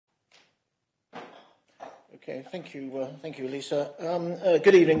Okay, thank you, Lisa.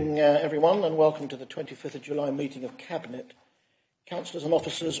 Good evening, everyone, and welcome to the 25th of July meeting of Cabinet. Councillors and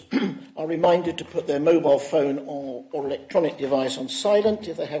officers are reminded to put their mobile phone or electronic device on silent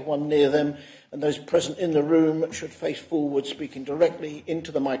if they have one near them, and those present in the room should face forward, speaking directly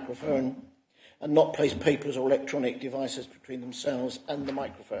into the microphone, and not place papers or electronic devices between themselves and the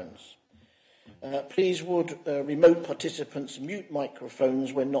microphones. Please would remote participants mute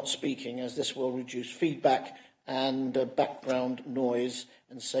microphones when not speaking, as this will reduce feedback and background noise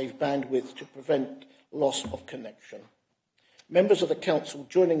and save bandwidth to prevent loss of connection. Members of the council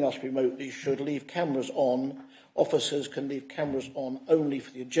joining us remotely should leave cameras on. Officers can leave cameras on only for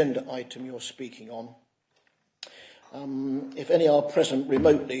the agenda item you're speaking on. If any are present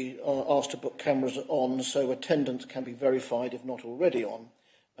remotely, are asked to put cameras on so attendance can be verified if not already on.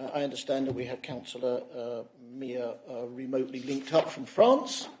 I understand that we have Councillor Mia remotely linked up from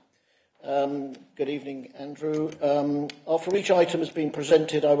France. Good evening, Andrew. After each item has been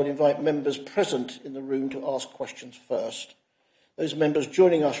presented, I will invite members present in the room to ask questions first. Those members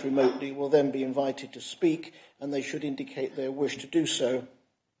joining us remotely will then be invited to speak, and they should indicate their wish to do so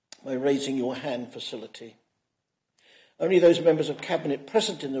by raising your hand facility. Only those members of Cabinet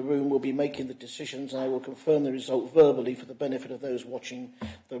present in the room will be making the decisions, and I will confirm the result verbally for the benefit of those watching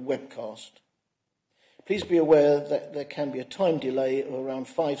the webcast. Please be aware that there can be a time delay of around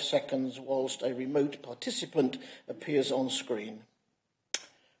 5 seconds whilst a remote participant appears on screen.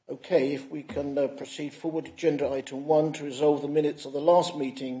 Okay, if we can proceed forward, agenda item 1, to resolve the minutes of the last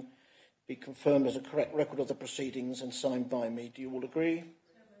meeting be confirmed as a correct record of the proceedings and signed by me. Do you all agree?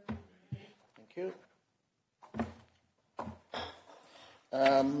 Thank you.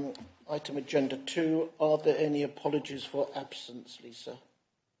 Item agenda 2, are there any apologies for absence, Lisa?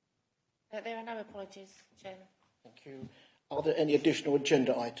 There are no apologies, Chairman. Thank you. Are there any additional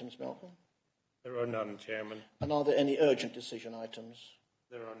agenda items, Malcolm? There are none, Chairman. And are there any urgent decision items?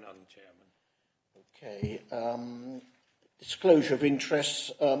 There are none, Chairman. Okay. Disclosure of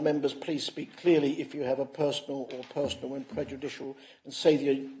interests. Members, please speak clearly if you have a personal and prejudicial, and say the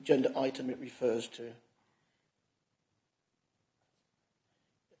agenda item it refers to.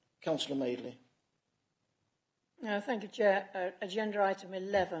 Councillor Madeley. Thank you, Chair. Agenda item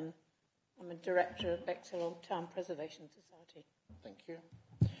 11. I'm a Director of Bexhill Town Preservation Society. Thank you.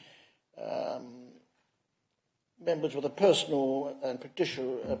 Members with a personal and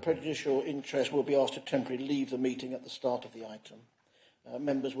prejudicial interest will be asked to temporarily leave the meeting at the start of the item.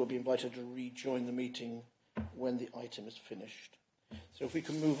 Members will be invited to rejoin the meeting when the item is finished. So if we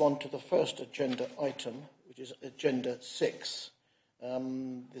can move on to the first agenda item, which is agenda 6.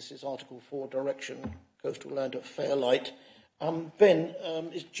 This is Article 4, Direction Coastal Land at Fairlight. Ben,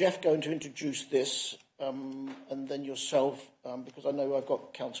 is Jeff going to introduce this and then yourself? Because I know I've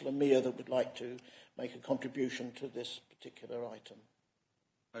got Councillor Mia that would like to make a contribution to this particular item.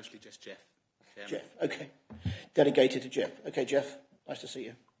 Mostly just Jeff. Jeff, okay. Delegated to Jeff. Okay, Jeff, nice to see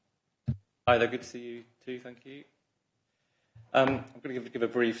you. Hi there, good to see you too, thank you. I'm going to give a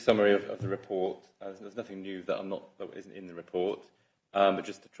brief summary of the report. There's nothing new that isn't in the report, but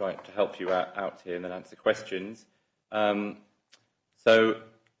just to try to help you out here and then answer questions.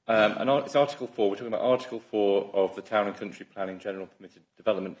 It's Article 4. We're talking about Article 4 of the Town and Country Planning General Permitted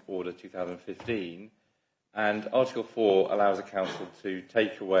Development Order 2015. And Article 4 allows a council to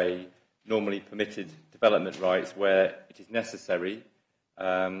take away normally permitted development rights where it is necessary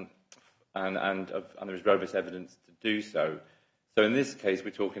and there is robust evidence to do so. So in this case,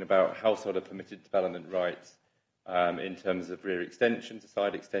 we're talking about householder permitted development rights in terms of rear extensions,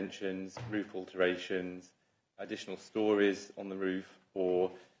 side extensions, roof alterations, additional stories on the roof,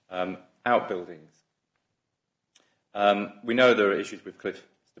 or outbuildings. We know there are issues with cliff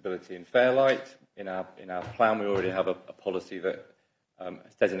stability in Fairlight. In our plan, we already have a policy that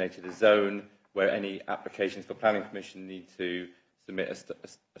has designated a zone where any applications for planning permission need to submit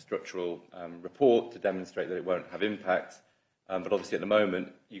a structural report to demonstrate that it won't have impacts. But obviously at the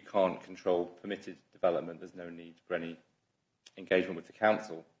moment, you can't control permitted development. There's no need for any engagement with the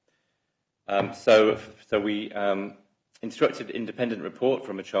council. So we instructed an independent report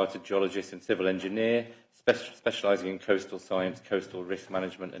from a chartered geologist and civil engineer specialising in coastal science, coastal risk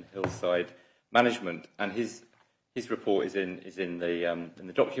management and hillside management. And his report is in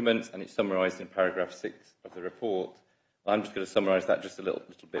the documents, and it's summarised in paragraph 6 of the report. I'm just going to summarise that just a little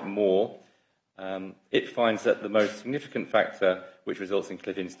bit more. It finds that the most significant factor which results in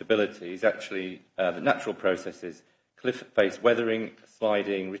cliff instability is actually the natural processes, cliff face weathering,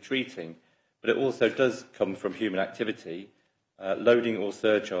 sliding, retreating, but it also does come from human activity, loading or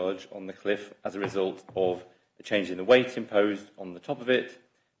surcharge on the cliff as a result of the change in the weight imposed on the top of it,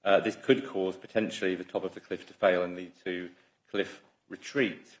 this could cause potentially the top of the cliff to fail and lead to cliff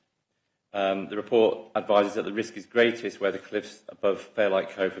retreat. The report advises that the risk is greatest where the cliffs above Fairlight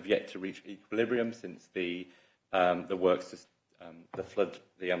Cove have yet to reach equilibrium since the works to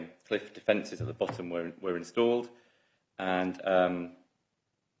the cliff defences at the bottom were installed, and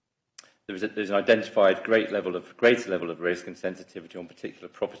there's an identified greater level of risk and sensitivity on particular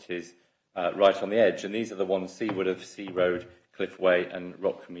properties right on the edge, and these are the ones seaward of Sea Road, Cliff Way and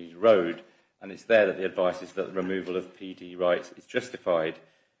Rockmead Road, and it's there that the advice is that the removal of PD rights is justified.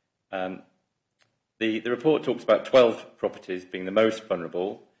 The report talks about 12 properties being the most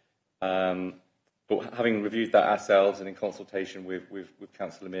vulnerable, but having reviewed that ourselves and in consultation with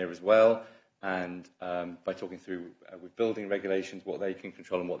Councillor Meir as well, and by talking through with building regulations what they can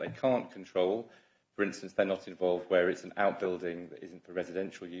control and what they can't control. For instance, they're not involved where it's an outbuilding that isn't for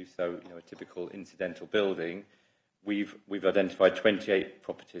residential use, so a typical incidental building. We've identified 28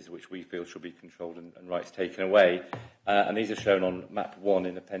 properties which we feel should be controlled and rights taken away, and these are shown on map 1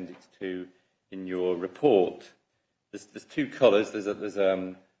 in Appendix 2 in your report. There's two colours.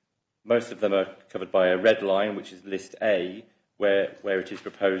 Most of them are covered by a red line, which is List A, where it is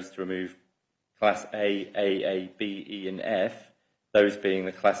proposed to remove Class A, AA, B, E and F, those being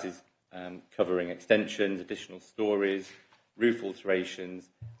the classes covering extensions, additional stories, roof alterations,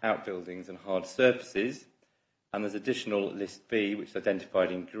 outbuildings and hard surfaces. And there's additional List B, which is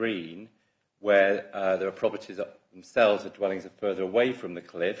identified in green, where there are properties themselves or dwellings are further away from the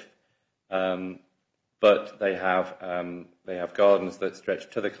cliff, but they have gardens that stretch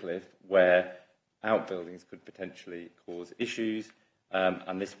to the cliff where outbuildings could potentially cause issues,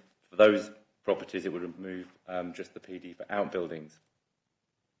 and for those properties it would remove just the PD for outbuildings.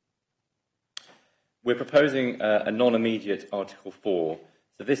 We're proposing a non-immediate Article 4.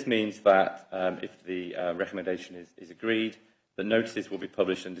 So this means that if the recommendation is agreed, the notices will be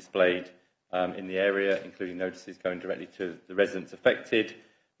published and displayed in the area, including notices going directly to the residents affected,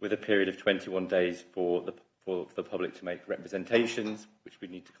 with a period of 21 days for the public to make representations, which we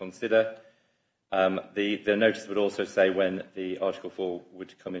need to consider. The notice would also say when the Article 4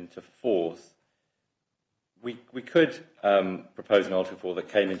 would come into force. We could propose an Article 4 that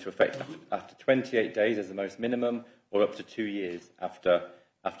came into effect after 28 days as the most minimum, or up to 2 years after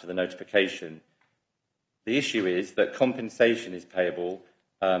the notification. The issue is that compensation is payable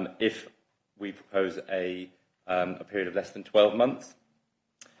if we propose a period of less than 12 months.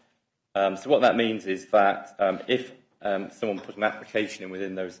 So what that means is that if someone put an application in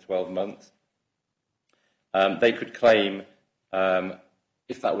within those 12 months, they could claim,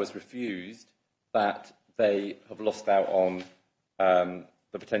 if that was refused, that they have lost out on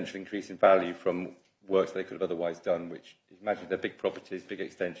the potential increase in value from works they could have otherwise done, which, imagine they're big properties, big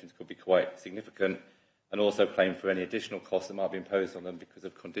extensions, could be quite significant, and also claim for any additional costs that might be imposed on them because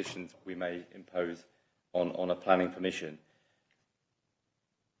of conditions we may impose on a planning permission.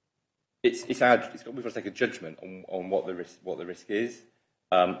 We've got to take a judgment on what the risk is.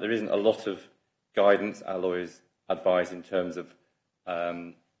 There isn't a lot of guidance our lawyers advise in terms of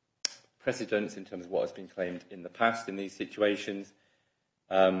precedents, in terms of what has been claimed in the past in these situations.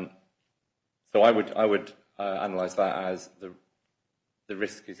 So I would analyse that as the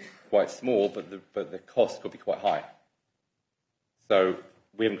risk is quite small, but the cost could be quite high. So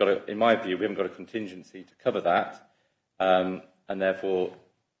we haven't got in my view, we haven't got a contingency to cover that, and therefore,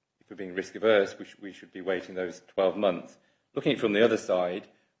 if we're being risk averse, we should be waiting those 12 months. Looking from the other side,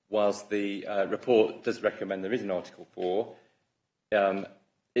 whilst the report does recommend there is an Article 4,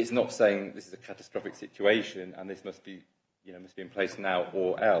 it's not saying this is a catastrophic situation and this must be in place now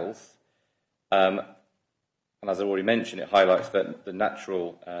or else. And as I already mentioned, it highlights that the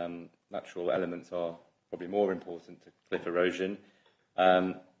natural elements are probably more important to cliff erosion.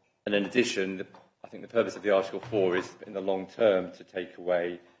 And in addition, I think the purpose of the Article 4 is in the long term to take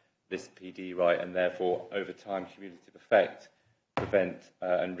away this PD right and therefore over time cumulative effect prevent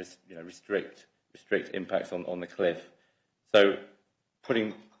and restrict impacts on the cliff. So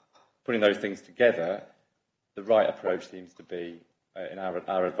putting those things together, the right approach seems to be, in our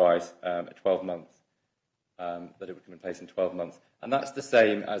advice, 12 months, that it would come in place in 12 months. And that's the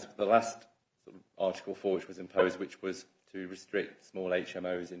same as the last sort of Article 4 which was imposed, which was to restrict small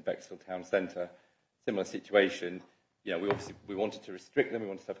HMOs in Bexhill Town Centre. Similar situation. We wanted to restrict them, we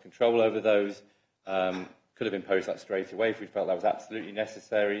wanted to have control over those. Could have imposed that straight away if we felt that was absolutely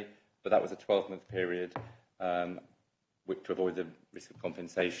necessary, but that was a 12-month period to avoid the risk of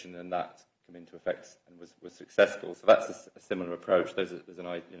compensation, and that came into effect and was successful. So that's a similar approach. There's a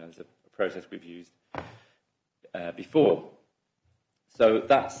process we've used before. So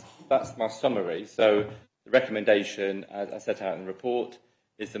that's my summary. So the recommendation, as I set out in the report,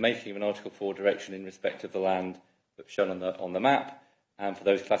 is the making of an Article 4 direction in respect of the land that's shown on the map, and for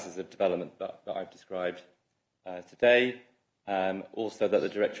those classes of development that I've described today. Also that the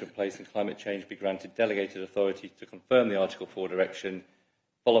Director of Place and Climate Change be granted delegated authority to confirm the Article 4 direction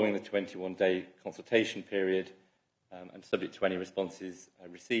following the 21-day consultation period, and subject to any responses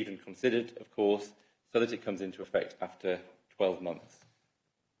received and considered, of course, so that it comes into effect after 12 months.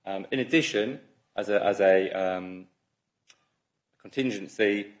 In addition, as a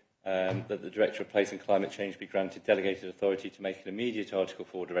contingency, that the Director of Place and Climate Change be granted delegated authority to make an immediate Article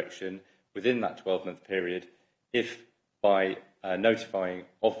 4 direction within that 12-month period if, by notifying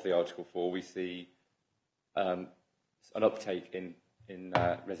of the Article 4, we see an uptake in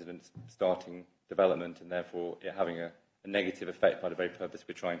residents starting development and therefore it having a negative effect by the very purpose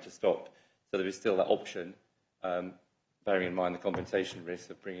we're trying to stop. So there is still that option, bearing in mind the compensation risk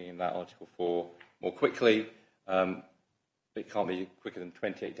of bringing in that Article 4 more quickly. It can't be quicker than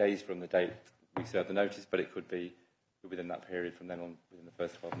 28 days from the date we serve the notice, but it could be within that period from then on, within the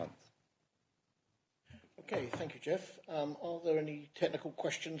first 12 months. Okay, thank you, Jeff. Are there any technical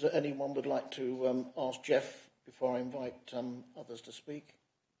questions that anyone would like to ask Jeff before I invite others to speak?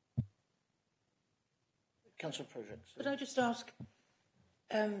 Councillor Projects. Could I just ask,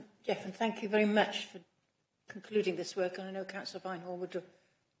 Jeff, and thank you very much for concluding this work, and I know Councillor Vinehall would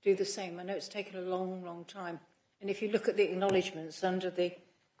do the same. I know it's taken a long, long time. And if you look at the acknowledgements under the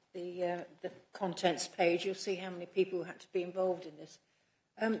contents page, you'll see how many people had to be involved in this.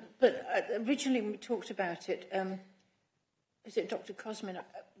 But originally when we talked about it, is it Dr. Cosmin?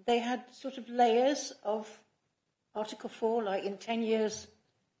 They had sort of layers of Article 4, like in 10 years,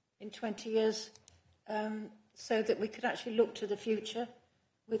 in 20 years, so that we could actually look to the future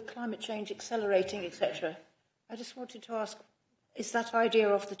with climate change accelerating, etc. I just wanted to ask, is that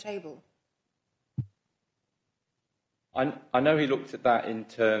idea off the table? I know he looked at that in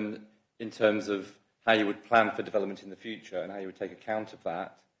terms of how you would plan for development in the future and how you would take account of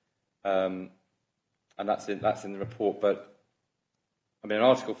that, and that's in the report. But I mean,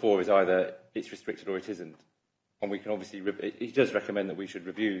 Article 4 is either it's restricted or it isn't, and we can obviously he does recommend that we should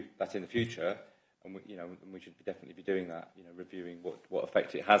review that in the future, and we should definitely be doing that. Reviewing what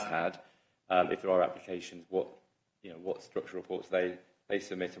effect it has had, if there are applications, what structural reports they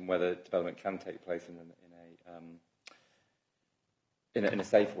submit, and whether development can take place in a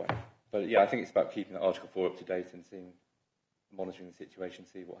safe way. But yeah, I think it's about keeping the Article 4 up to date and monitoring the situation,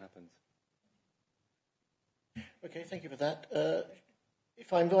 see what happens. Okay, thank you for that.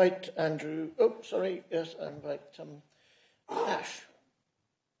 If I invite Andrew, I invite Ash.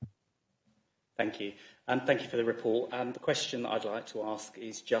 Thank you. Thank you for the report. The question that I'd like to ask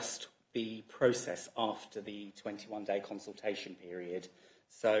is just the process after the 21-day consultation period.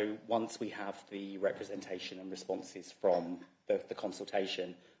 So once we have the representation and responses from the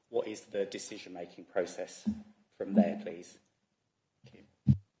consultation, what is the decision-making process from there, please? Thank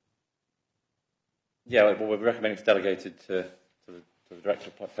you. Yeah, well, we're recommending it's delegated to the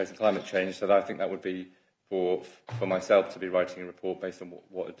Director of Place and Climate Change, so I think that would be for myself to be writing a report based on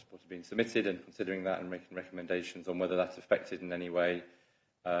what had been submitted and considering that and making recommendations on whether that's affected in any way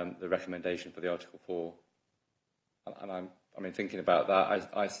the recommendation for the Article 4. And thinking about that,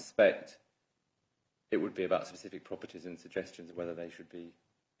 I suspect it would be about specific properties and suggestions of whether they should be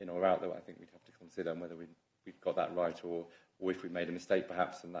in or out, though I think we'd have to consider whether we've got that right or if we made a mistake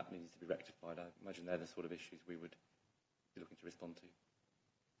perhaps and that needs to be rectified. I imagine they're the sort of issues we would be looking to respond to.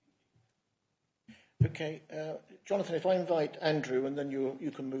 Okay, Jonathan, if I invite Andrew and then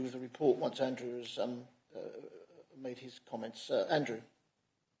you can move the report once Andrew has made his comments. Andrew.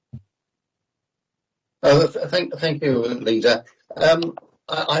 Thank you, Leader.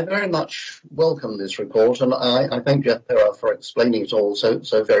 I very much welcome this report, and I thank Jeff Perra for explaining it all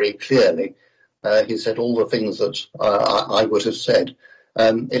so very clearly. He said all the things that I would have said.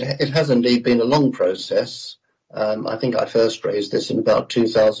 It has indeed been a long process. I think I first raised this in about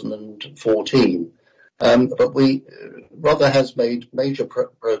 2014. But Rother has made major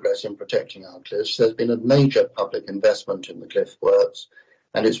progress in protecting our cliffs. There's been a major public investment in the cliff works,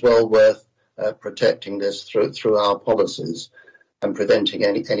 and it's well worth protecting this through our policies and preventing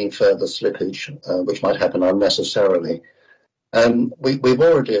any further slippage which might happen unnecessarily. We've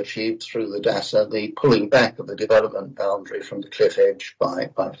already achieved through the DASA the pulling back of the development boundary from the cliff edge by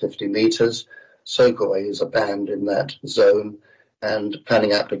 50 metres. Soakaways are banned in that zone, and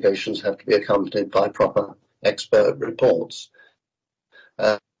planning applications have to be accompanied by proper expert reports.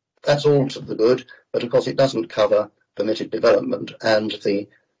 That's all to the good, but of course it doesn't cover permitted development, and the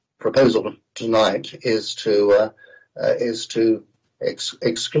proposal tonight is to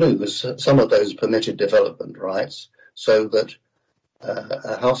exclude some of those permitted development rights so that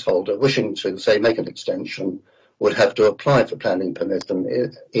a householder wishing to, say, make an extension would have to apply for planning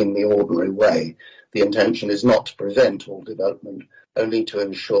permission in the ordinary way. The intention is not to prevent all development, only to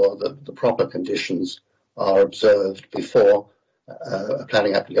ensure that the proper conditions are observed before a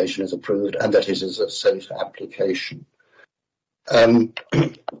planning application is approved and that it is a safe application. I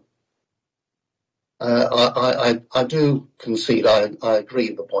do concede, I agree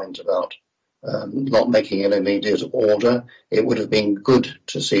with the point about not making an immediate order. It would have been good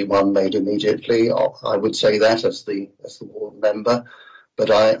to see one made immediately. I would say that as the ward member,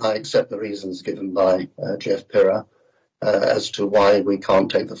 but I accept the reasons given by Jeff Pirra as to why we can't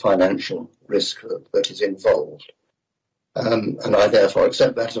take the financial risk that is involved. And I therefore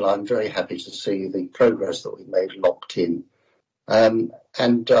accept that, and I'm very happy to see the progress that we've made locked in. And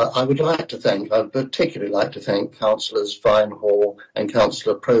I would particularly like to thank Councillors Vinehall and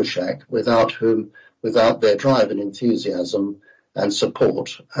Councillor Proshak, without their drive and enthusiasm and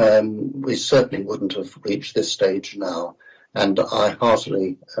support, we certainly wouldn't have reached this stage now. And I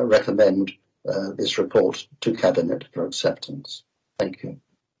heartily recommend this report to Cabinet for acceptance. Thank you.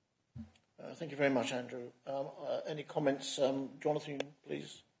 Thank you very much, Andrew. Any comments? Jonathan,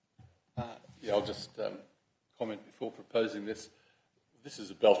 please. Yeah, I'll just comment before proposing this. This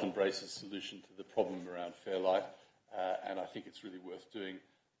is a belt and braces solution to the problem around Fairlight, and I think it's really worth doing,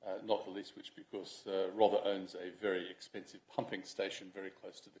 not the least which because Rother owns a very expensive pumping station very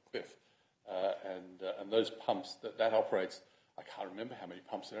close to the cliff, and those pumps that operates, I can't remember how many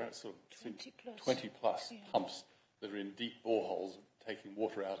pumps there are, it's sort of 20 plus pumps that are in deep boreholes taking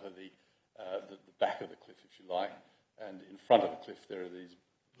water out of the back of the cliff, if you like, and in front of the cliff there are these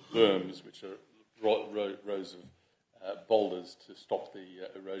berms, which are rows of boulders to stop the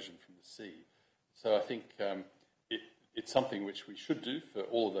erosion from the sea. So I think it's something which we should do for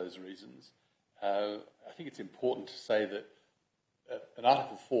all of those reasons. I think it's important to say that an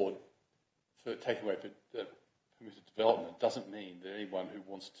Article 4 for taking away permitted development doesn't mean that anyone who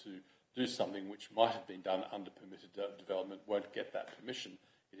wants to do something which might have been done under permitted development won't get that permission.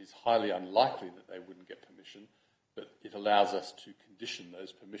 It is highly unlikely that they wouldn't get permission, but it allows us to condition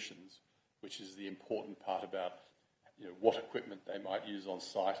those permissions, which is the important part about what equipment they might use on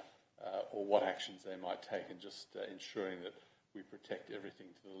site or what actions they might take, and just ensuring that we protect everything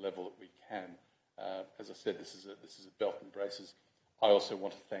to the level that we can. As I said, this is a belt and braces. I also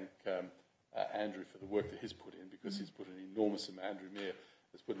want to thank Andrew for the work that he's put in, because he's put an enormous amount, Andrew Meir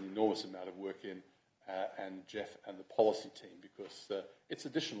has put an enormous amount of work in, and Jeff and the policy team, because it's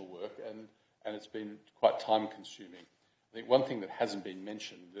additional work and it's been quite time consuming. I think one thing that hasn't been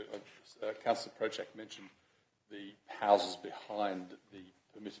mentioned, Councillor Prochak mentioned the houses behind the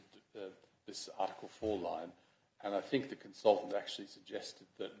permitted this Article 4 line, and I think the consultant actually suggested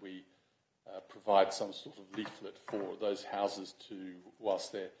that we provide some sort of leaflet for those houses to,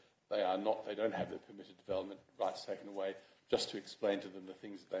 whilst they don't have their permitted development rights taken away, just to explain to them the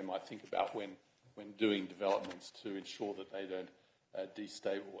things that they might think about when doing developments, to ensure that they don't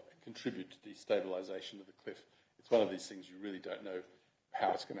contribute to destabilisation of the cliff. It's one of these things you really don't know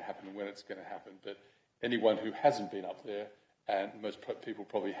how it's going to happen and when it's going to happen, but anyone who hasn't been up there, and most people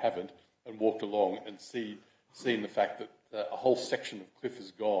probably haven't, and walked along and seen the fact that a whole section of cliff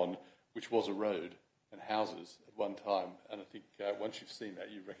is gone, which was a road and houses at one time. And I think once you've seen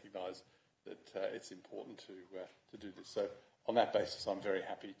that, you recognise that it's important to do this. So on that basis, I'm very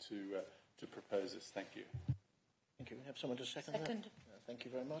happy to propose this. Thank you. Thank you. We have someone to second that? Thank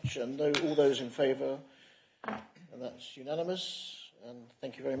you very much. And all those in favour? And that's unanimous. And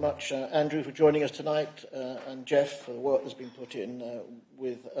thank you very much, Andrew, for joining us tonight, and Jeff for the work that's been put in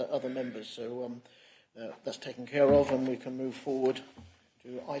with other members. So that's taken care of, and we can move forward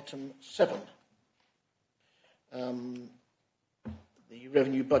to item 7. The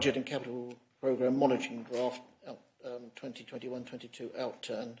Revenue Budget and Capital Programme Monitoring Draft 2021-22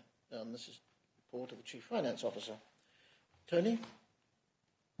 outturn. This is the report of the Chief Finance Officer. Tony?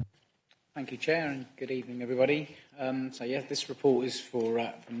 Thank you, Chair, and good evening, everybody. This report is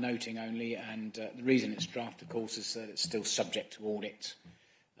for noting only, and the reason it's draft, of course, is that it's still subject to audit.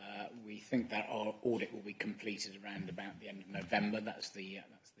 We think that our audit will be completed around about the end of November. That's the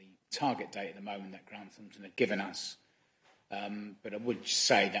target date at the moment that Grant Thornton have given us. But I would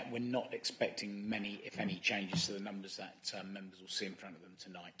say that we're not expecting many, if any, changes to the numbers that members will see in front of them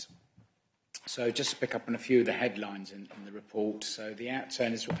tonight. So just to pick up on a few of the headlines in the report. So the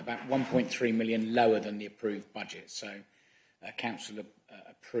outturn is about 1.3 million lower than the approved budget. So Council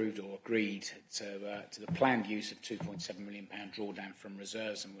approved or agreed to the planned use of £2.7 million drawdown from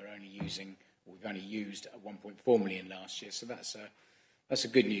reserves, and we've only used 1.4 million last year. So that's a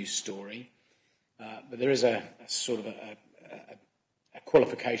good news story. But there is a sort of a a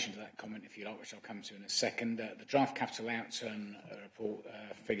qualification to that comment, if you like, which I'll come to in a second. The draft capital outturn report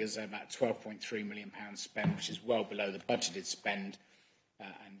figures are about £12.3 million spent, which is well below the budgeted spend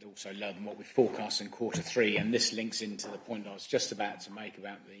and also lower than what we forecast in Q3. And this links into the point I was just about to make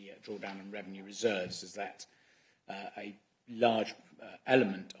about the drawdown on revenue reserves, is that a large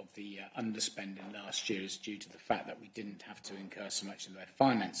element of the underspending last year is due to the fact that we didn't have to incur so much in the way of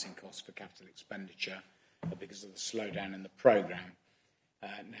financing costs for capital expenditure because of the slowdown in the programme.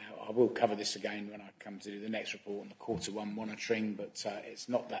 Now, I will cover this again when I come to do the next report on the Q1 monitoring, but it's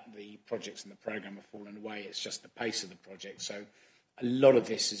not that the projects in the programme have fallen away, it's just the pace of the project. So a lot of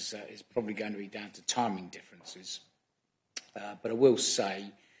this is probably going to be down to timing differences. But I will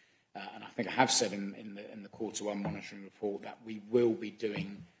say, and I think I have said in the Q1 monitoring report, that we will be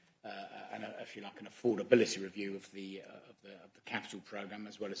doing, if you like, an affordability review of the capital programme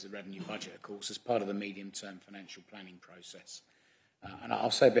as well as the revenue budget, of course, as part of the medium-term financial planning process. And I'll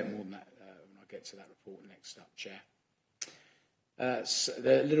say a bit more than that when I get to that report next up, Chair. So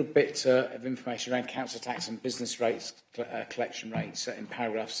the little bit of information around council tax and business rates, collection rates in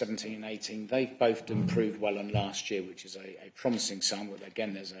paragraph 17 and 18. They've both improved well on last year, which is a promising sign. But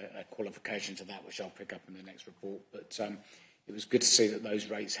again, there's a qualification to that, which I'll pick up in the next report. But it was good to see that those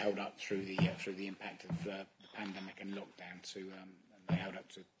rates held up through the impact of the pandemic and lockdown. And they held up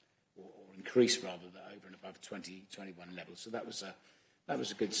to, or increased rather, over and above 2021 levels. So that was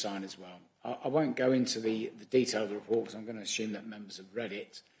a good sign as well. I won't go into the detail of the report because I'm going to assume that members have read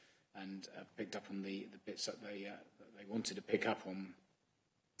it and picked up on the bits that they wanted to pick up on.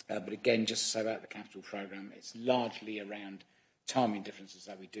 But again, just to say about the capital programme, it's largely around timing differences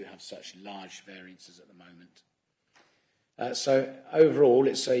that we do have such large variances at the moment. So overall,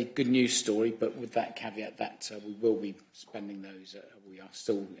 it's a good news story, but with that caveat that we will be spending those. We are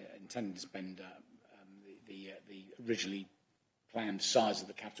still intending to spend the originally planned size of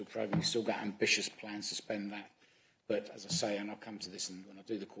the capital programme. We've still got ambitious plans to spend that. But as I say, and I'll come to this when I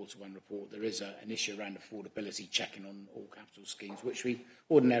do the Q1 report, there is an issue around affordability checking on all capital schemes, which we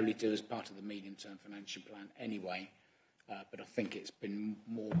ordinarily do as part of the medium-term financial plan anyway. But I think it's been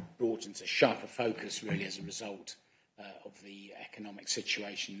more brought into sharper focus, really, as a result of the economic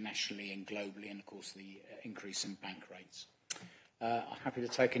situation nationally and globally, and, of course, the increase in bank rates. I'm happy to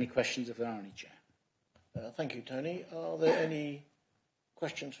take any questions if there are any, Chair. Thank you, Tony. Are there any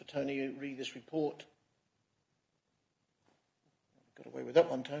questions for Tony? You read this report. Got away with that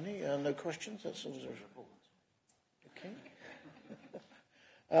one, Tony. No questions. That's all there is.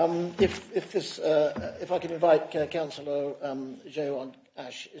 Okay. If I can invite Councillor Joe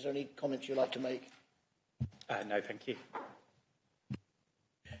Ash, is there any comments you'd like to make? No, thank you.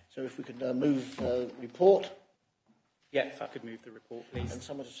 So if we could move the report. Yeah, if I could move the report, please. And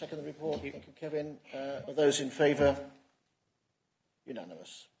someone to second the report. Thank you, Kevin. Are those in favour?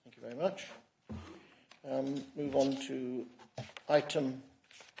 Unanimous. Thank you very much. Move on to item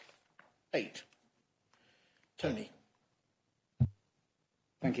 8. Tony.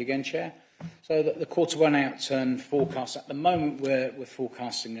 Thank you again, Chair. So the Q1 outturn forecast, at the moment we're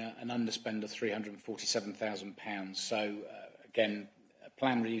forecasting an underspend of £347,000. So again, a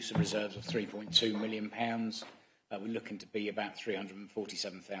planned use of reserves of £3.2 million. We're looking to be about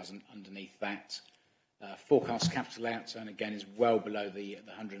 347,000 underneath that. Forecast capital outturn, again, is well below the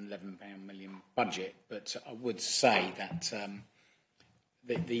 £111 million budget, but I would say that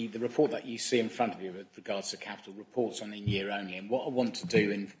the report that you see in front of you with regards to capital reports on in year only, and what I want to do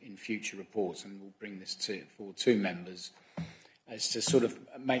in future reports, and we'll bring this forward to members, is to sort of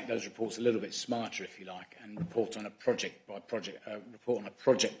make those reports a little bit smarter, if you like, and report on a project by project, report on a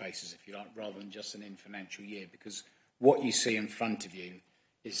project basis, if you like, rather than just an in-financial year, because what you see in front of you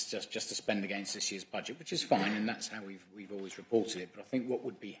is just to spend against this year's budget, which is fine, and that's how we've always reported it. But I think what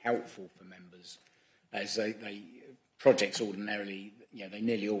would be helpful for members is projects ordinarily, they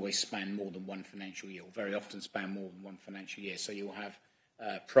nearly always span more than one financial year, or very often span more than one financial year. So you'll have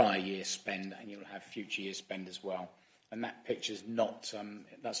prior year spend and you'll have future year spend as well. And that picture's not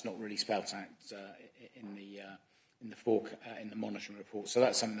that's not really spelt out in the monitoring report. So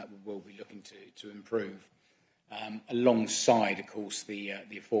that's something that we will be looking to improve, alongside, of course, the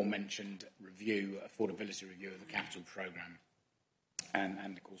aforementioned affordability review of the capital programme,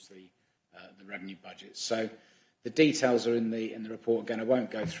 and of course the revenue budget. So the details are in the report. Again, I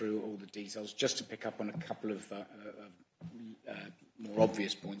won't go through all the details. Just to pick up on a couple of more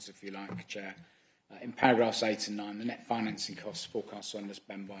obvious points, if you like, Chair. In paragraphs 8 and 9, the net financing costs forecast on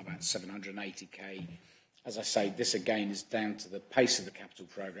underspend by about 780k. As I say, this again is down to the pace of the capital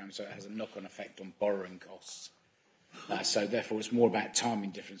programme, so it has a knock-on effect on borrowing costs. So therefore, it's more about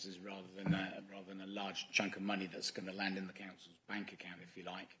timing differences rather than a large chunk of money that's going to land in the council's bank account, if you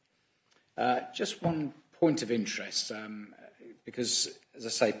like. Just one point of interest, because, as I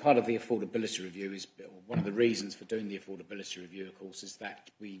say, part of the affordability review is, one of the reasons for doing the affordability review, of course, is that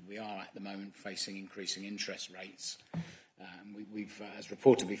we are at the moment facing increasing interest rates. We've, as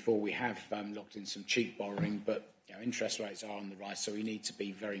reported before, we have locked in some cheap borrowing, but interest rates are on the rise, so we need to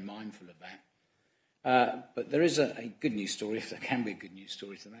be very mindful of that. But there is a good news story, if there can be a good news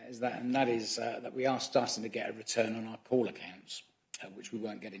story to that, and that is that we are starting to get a return on our call accounts, which we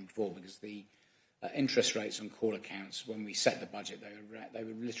weren't getting before, because the interest rates on call accounts, when we set the budget, they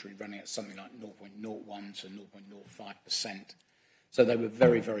were literally running at something like 0.01 to 0.05%. So they were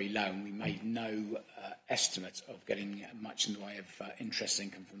very, very low, and we made no estimate of getting much in the way of interest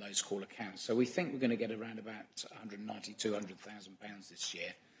income from those call accounts. So we think we're going to get around about 190,000 to 200,000 pounds this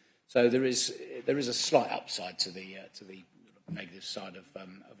year. So there is a slight upside to the negative side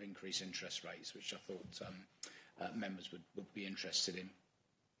of increased interest rates, which I thought members would be interested in.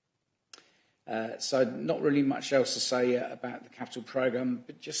 So not really much else to say about the capital programme,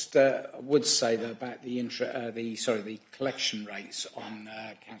 but just I would say that about the collection rates on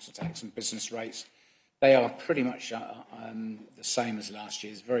council tax and business rates. They are pretty much the same as last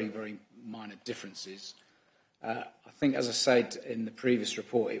year's, very, very minor differences. I think, as I said in the previous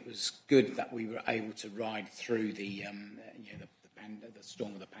report, it was good that we were able to ride through the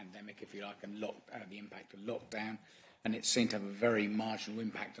storm of the pandemic, if you like, and the impact of lockdown. And it seemed to have a very marginal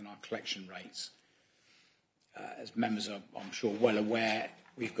impact on our collection rates. As members are, I'm sure, well aware,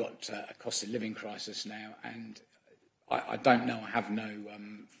 we've got a cost of living crisis now, and I don't know, I have no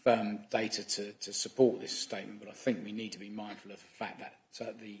firm data to support this statement, but I think we need to be mindful of the fact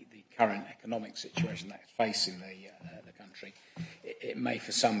that the current economic situation that's facing the country, it may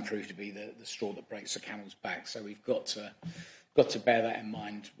for some prove to be the straw that breaks the camel's back. So we've got to bear that in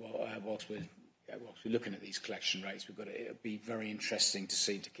mind whilst we're looking at these collection rates. It'll be very interesting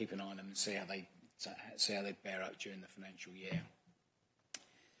to keep an eye on them and see how they bear out during the financial year.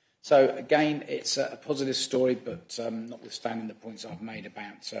 So again, it's a positive story, but notwithstanding the points I've made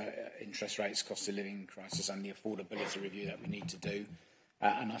about interest rates, cost of living crisis, and the affordability review that we need to do,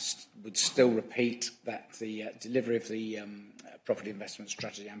 and I would still repeat that the delivery of the property investment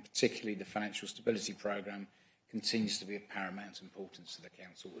strategy, and particularly the financial stability programme, continues to be of paramount importance to the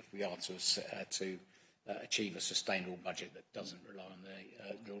council if we are to achieve a sustainable budget that doesn't rely on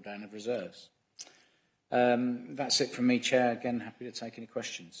the drawdown of reserves. That's it from me, Chair. Again, happy to take any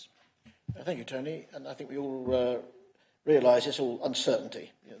questions. Thank you, Tony. And I think we all realise it's all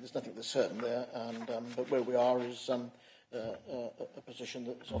uncertainty. There's nothing that's certain there, but where we are is a position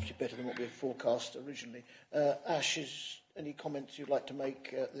that's obviously better than what we had forecast originally. Ash, any comments you'd like to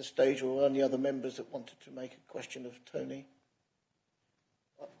make at this stage, or any other members that wanted to make a question of Tony?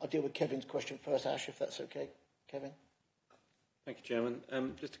 I'll deal with Kevin's question first, Ash, if that's okay. Kevin? Thank you,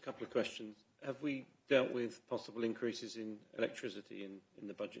 Chairman. Just a couple of questions. Have we dealt with possible increases in electricity in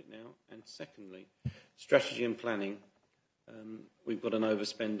the budget now? And secondly, strategy and planning. We've got an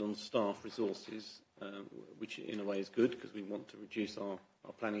overspend on staff resources, which in a way is good because we want to reduce our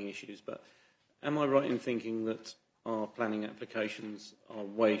planning issues. But am I right in thinking that our planning applications are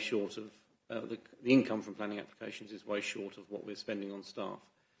way short of, the income from planning applications is way short of what we're spending on staff,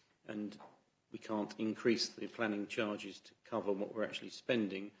 and we can't increase the planning charges to cover what we're actually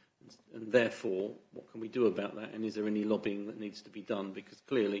spending, and therefore, what can we do about that, and is there any lobbying that needs to be done? Because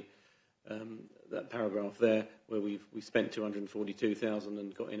clearly, that paragraph there, where we spent 242,000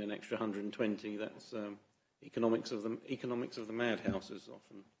 and got in an extra 120, that's economics of the madhouse, as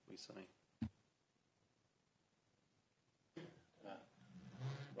often we say.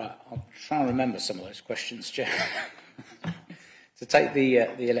 Right, I'll try and remember some of those questions, Chair. To take the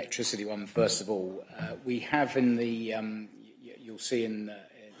electricity one first of all, we have in the you'll see in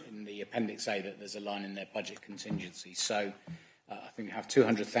the Appendix A that there's a line in their budget contingency. So I think we have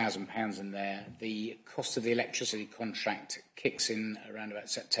 £200,000 in there. The cost of the electricity contract kicks in around about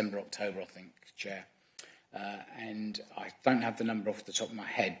September, October, I think, Chair. And I don't have the number off the top of my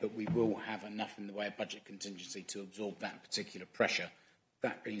head, but we will have enough in the way of budget contingency to absorb that particular pressure.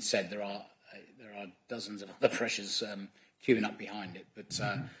 That being said, there are dozens of other pressures queuing up behind it, but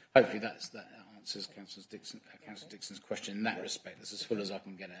hopefully that answers Councillor Dixon's question in that respect. That's as full as I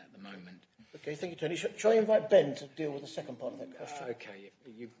can get at the moment. Okay, thank you, Tony. Shall I invite Ben to deal with the second part of that question? Okay.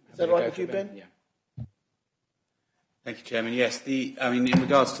 Is that right with you, Ben? Yeah. Thank you, Chairman. Yes, in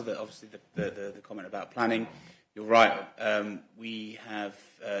regards to the comment about planning, you're right. We have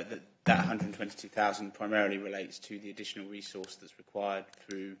that 122,000 primarily relates to the additional resource that's required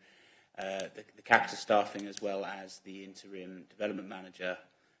through the capital staffing as well as the interim development manager.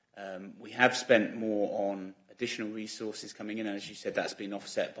 We have spent more on additional resources coming in, and as you said, that's been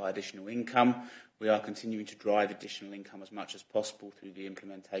offset by additional income. We are continuing to drive additional income as much as possible through the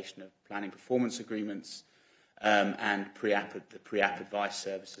implementation of planning performance agreements and the pre-app advice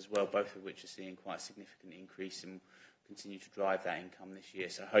service as well, both of which are seeing quite a significant increase and continue to drive that income this year.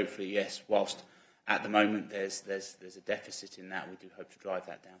 So hopefully, yes, whilst at the moment there's a deficit in that, we do hope to drive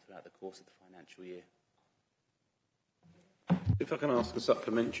that down throughout the course of the financial year. If I can ask a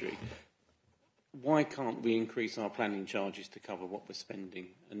supplementary, why can't we increase our planning charges to cover what we're spending?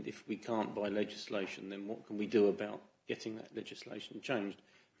 And if we can't by legislation, then what can we do about getting that legislation changed?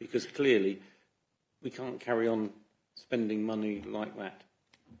 Because clearly we can't carry on spending money like that.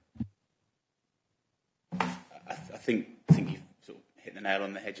 I think you've sort of hit the nail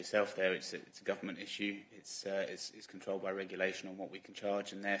on the head yourself there. It's a government issue. It's controlled by regulation on what we can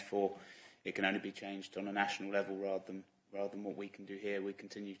charge, and therefore it can only be changed on a national level rather than what we can do here. We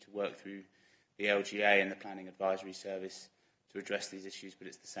continue to work through the LGA and the Planning Advisory Service to address these issues, but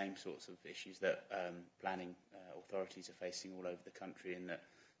it's the same sorts of issues that planning authorities are facing all over the country, in that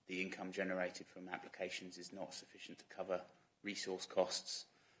the income generated from applications is not sufficient to cover resource costs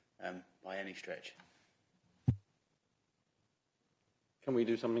by any stretch. Can we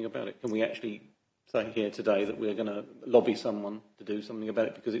do something about it? Can we actually say here today that we're going to lobby someone to do something about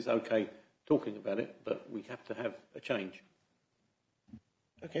it? Because it's okay talking about it, but we have to have a change.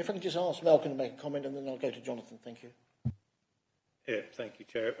 Okay, if I can just ask Malcolm to make a comment, and then I'll go to Jonathan. Thank you. Yeah, thank you,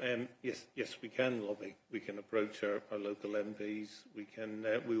 Chair. Yes, we can lobby. We can approach our local MPs.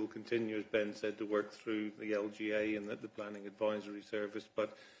 We will continue, as Ben said, to work through the LGA and the Planning Advisory Service.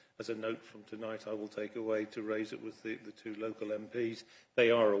 But as a note from tonight, I will take away to raise it with the two local MPs.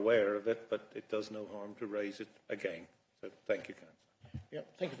 They are aware of it, but it does no harm to raise it again. So thank you, Councillor. Yeah,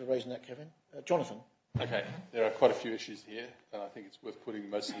 thank you for raising that, Kevin. Jonathan. Okay, there are quite a few issues here, and I think it's worth putting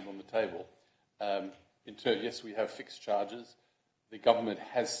most of them on the table. Yes, we have fixed charges. The government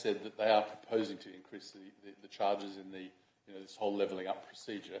has said that they are proposing to increase the charges in this whole levelling up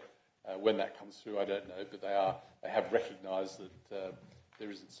procedure. When that comes through, I don't know, but they have recognised that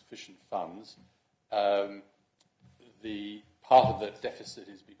there isn't sufficient funds. The part of that deficit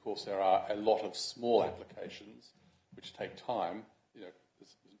is because there are a lot of small applications which take time,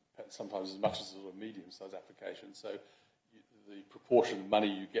 sometimes as much as sort of medium-sized applications. So the proportion of money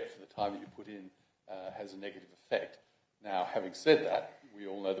you get for the time that you put in has a negative effect. Now, having said that, we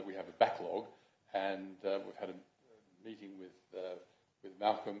all know that we have a backlog, and we've had a meeting with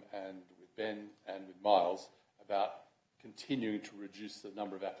Malcolm and with Ben and with Miles about continuing to reduce the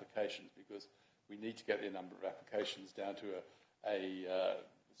number of applications, because we need to get the number of applications down to a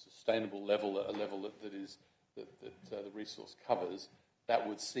sustainable level, a level that the resource covers. That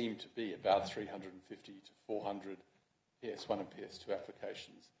would seem to be about 350 to 400 PS1 and PS2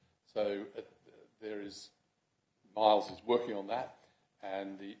 applications. So Miles is working on that,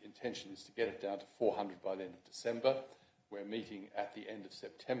 and the intention is to get it down to 400 by the end of December. We're meeting at the end of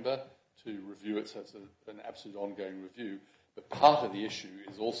September to review it, so it's an absolute ongoing review. But part of the issue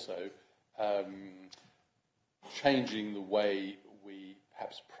is also changing the way we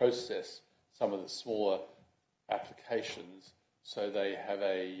perhaps process some of the smaller applications, so they have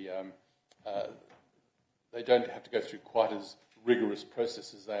they don't have to go through quite as rigorous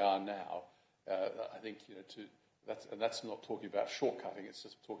process as they are now. I think that's not talking about shortcutting. It's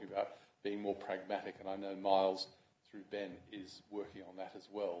just talking about being more pragmatic. And I know Miles, through Ben, is working on that as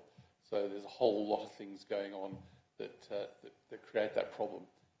well. So there's a whole lot of things going on that create that problem,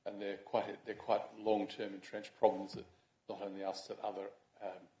 and they're quite long-term entrenched problems that not only us but other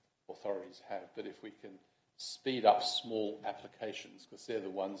authorities have. But if we can speed up small applications, because they're the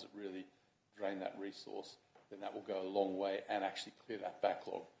ones that really drain that resource, then that will go a long way and actually clear that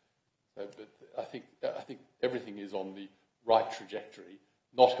backlog. So, but I think everything is on the right trajectory,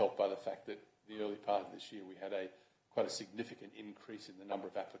 not helped by the fact that the early part of this year we had quite a significant increase in the number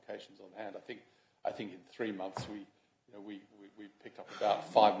of applications on hand. I think in 3 months we picked up about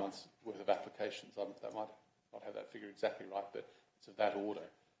 5 months worth of applications. I might not have that figure exactly right, but it's of that order,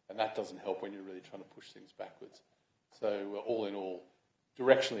 and that doesn't help when you're really trying to push things backwards. So all in all,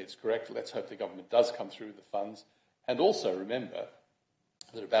 directionally it's correct. Let's hope the government does come through with the funds, and also remember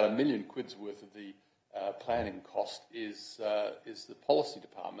that about £1 million worth of the planning cost is the policy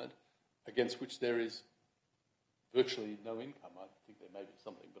department, against which there is virtually no income. I think there may be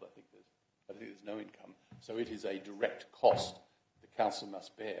something, but I think there's no income. So it is a direct cost the council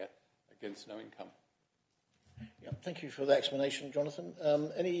must bear against no income. Yeah, thank you for the explanation, Jonathan.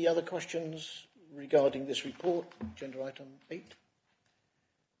 Any other questions regarding this report, agenda item 8?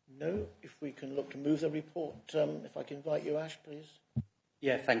 No. If we can look to move the report, if I can invite you, Ash, please.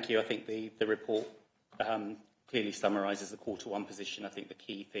 Yeah, thank you. I think the report clearly summarises the Q1 position. I think the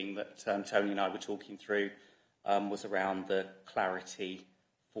key thing that Tony and I were talking through was around the clarity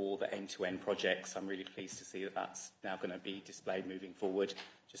for the end-to-end projects. I'm really pleased to see that that's now going to be displayed moving forward,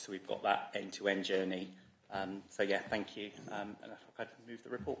 just so we've got that end-to-end journey. So, yeah, thank you. And if I could move the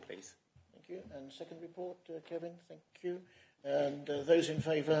report, please. Thank you. And second report, Kevin, thank you. And those in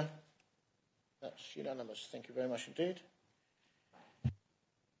favour? That's unanimous. Thank you very much indeed.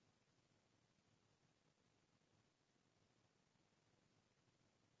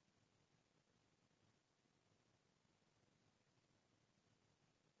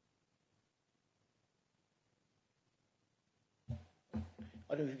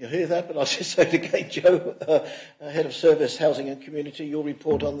 I don't know if you can hear that, but I'll just say it again, Joe, Head of Service, Housing and Community, your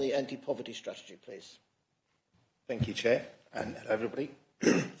report on the anti-poverty strategy, please. Thank you, Chair, and hello, everybody.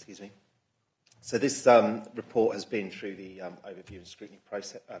 Excuse me. So this report has been through the overview and scrutiny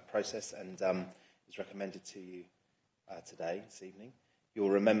process and is recommended to you today, this evening. You'll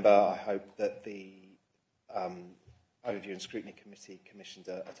remember, I hope, that the Overview and Scrutiny Committee commissioned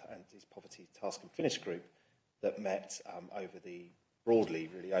an anti-poverty task and finish group that met broadly,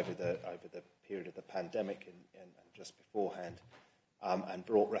 really, over the period of the pandemic and just beforehand, and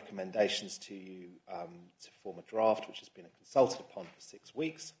brought recommendations to you to form a draft, which has been consulted upon for 6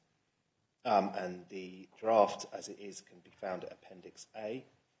 weeks. And the draft, as it is, can be found at Appendix A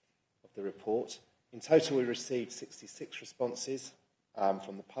of the report. In total, we received 66 responses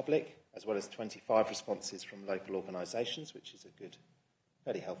from the public, as well as 25 responses from local organisations, which is a good,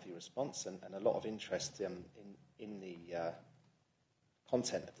 fairly healthy response, and a lot of interest in the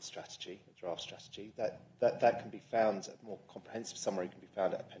content of the strategy, the draft strategy. That can be found, a more comprehensive summary can be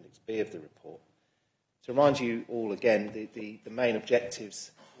found at Appendix B of the report. To remind you all again, the main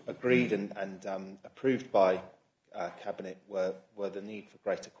objectives agreed and approved by Cabinet were the need for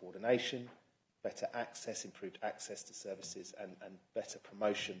greater coordination, better access, improved access to services, and better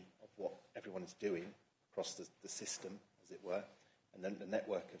promotion of what everyone is doing across the system, as it were, and then the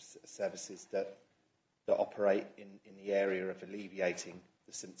network of services that operate in the area of alleviating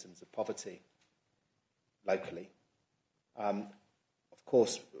the symptoms of poverty locally. Of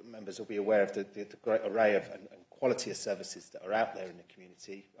course, members will be aware of the great array of and quality of services that are out there in the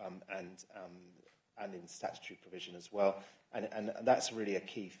community and in statutory provision as well. And that's really a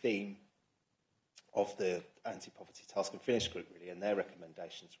key theme of the Anti-Poverty Task and Finish Group, really, and their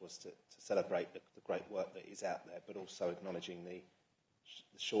recommendations was to celebrate the great work that is out there, but also acknowledging the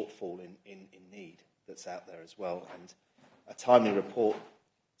shortfall in need that's out there as well. And a timely report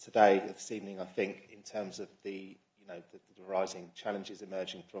today, this evening, I think, in terms of the rising challenges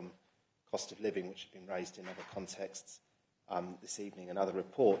emerging from cost of living, which have been raised in other contexts this evening and other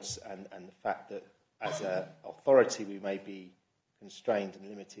reports, and the fact that as an authority we may be constrained and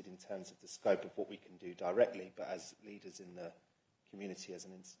limited in terms of the scope of what we can do directly, but as leaders in the community, as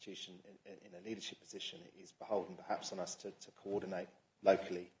an institution in a leadership position, it is beholden perhaps on us to coordinate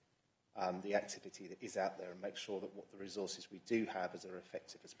locally the activity that is out there and make sure that what the resources we do have are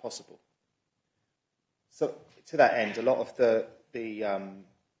effective as possible. So to that end, a lot of the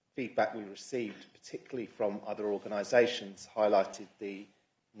feedback we received, particularly from other organisations, highlighted the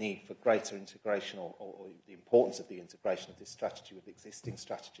need for greater integration or the importance of the integration of this strategy with existing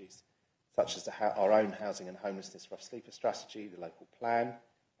strategies, such as our own housing and homelessness rough sleeper strategy, the local plan,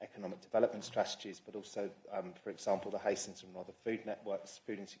 economic development strategies, but also, for example, the Hastings and Rother Food Network's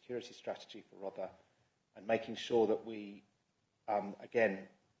food insecurity strategy for Rother, and making sure that we, again,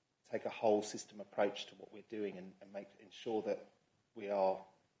 take a whole system approach to what we're doing and ensure that we are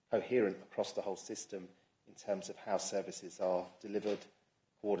coherent across the whole system in terms of how services are delivered,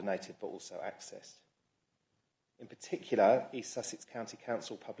 coordinated, but also accessed. In particular, East Sussex County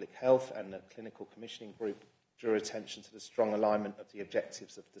Council Public Health and the Clinical Commissioning Group drew attention to the strong alignment of the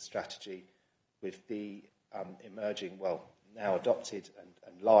objectives of the strategy with the emerging, well, now adopted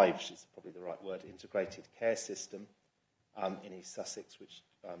and live, which is probably the right word, integrated care system in East Sussex, which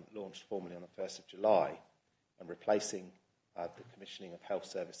launched formally on the 1st of July, and replacing the commissioning of health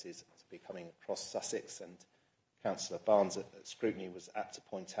services to be coming across Sussex. And Councillor Barnes at Scrutiny was apt to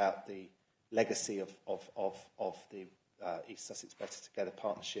point out the legacy of the East Sussex Better Together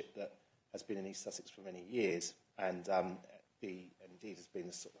partnership that has been in East Sussex for many years, and indeed has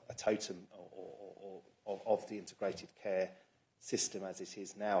been a totem of the integrated care system as it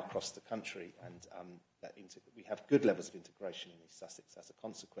is now across the country, and we have good levels of integration in East Sussex as a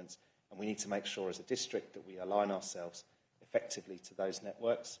consequence, and we need to make sure as a district that we align ourselves effectively to those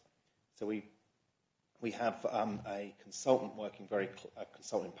networks. So we we have a consultant a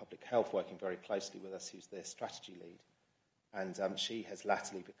consultant in public health working very closely with us, who's their strategy lead, and she has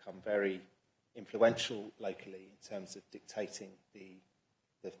latterly become very influential locally in terms of dictating the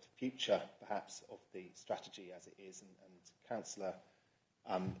future, perhaps, of the strategy as it is, and Councillor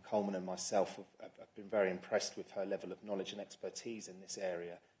Coleman and myself have been very impressed with her level of knowledge and expertise in this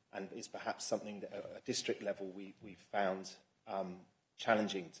area, and is perhaps something that at a district level we've found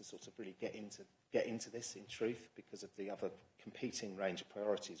challenging to sort of really get into this in truth, because of the other competing range of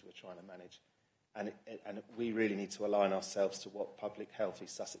priorities we're trying to manage. And we really need to align ourselves to what Public Health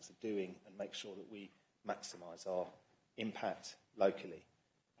East Sussex are doing and make sure that we maximise our impact locally.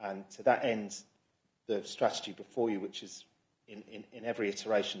 And to that end, the strategy before you, which is in every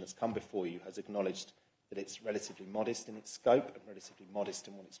iteration that's come before you, has acknowledged that it's relatively modest in its scope and relatively modest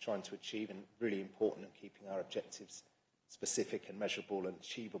in what it's trying to achieve, and really important in keeping our objectives specific and measurable and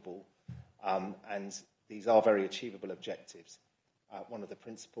achievable. And these are very achievable objectives. One of the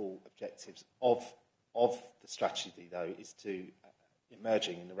principal objectives of the strategy, though, is to,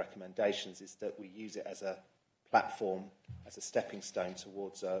 emerging in the recommendations, is that we use it as a platform, as a stepping stone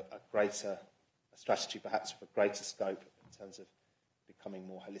towards a strategy perhaps with a greater scope in terms of becoming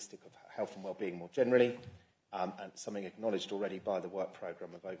more holistic of health and well-being more generally, and something acknowledged already by the work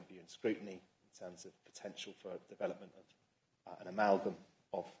programme of overview and scrutiny in terms of potential for development of an amalgam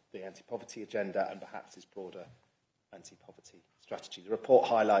of the anti-poverty agenda and perhaps its broader anti-poverty strategy. The report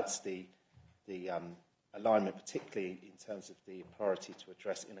highlights the alignment, particularly in terms of the priority to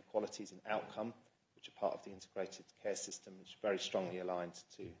address inequalities in outcome, which are part of the integrated care system, which is very strongly aligned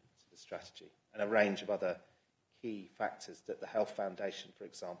to the strategy, and a range of other key factors that the Health Foundation, for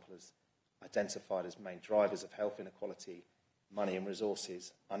example, has identified as main drivers of health inequality: money and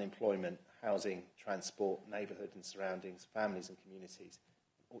resources, unemployment, housing, transport, neighbourhood and surroundings, families and communities.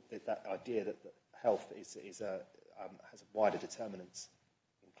 That idea that health has wider determinants,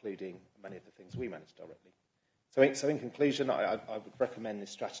 including many of the things we manage directly. So in conclusion, I would recommend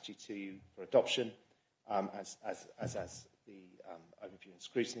this strategy to you for adoption, as the Overview and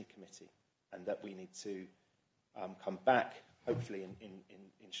Scrutiny Committee, and that we need to come back, hopefully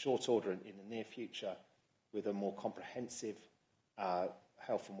in short order in the near future, with a more comprehensive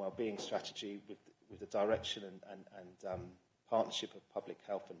health and wellbeing strategy with the direction and partnership of public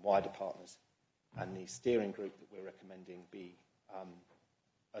health and wider partners, and the steering group that we're recommending be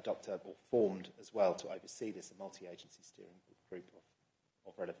adopted or formed as well to oversee this, a multi-agency steering group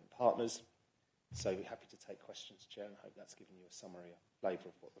of relevant partners. So we're happy to take questions, Chair, and hope that's given you a summary, a flavour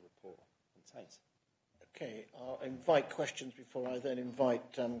of what the report contains. Okay, I'll invite questions before I then invite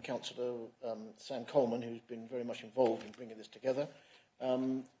Councillor Sam Coleman, who's been very much involved in bringing this together.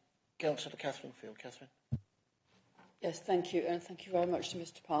 Councillor Catherine Field. Catherine. Yes, thank you, and thank you very much to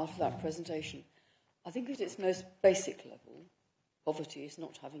Mr. Powell for that presentation. I think at its most basic level, poverty is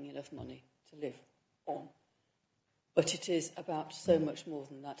not having enough money to live on. But it is about so much more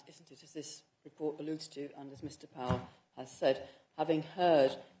than that, isn't it, as this report alludes to, and as Mr. Powell has said, having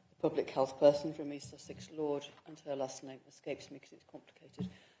heard the public health person from East Sussex, Lord, and her last name escapes me because it's complicated,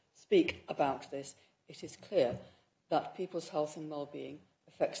 speak about this, it is clear that people's health and well-being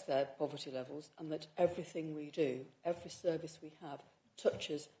affects their poverty levels, and that everything we do, every service we have,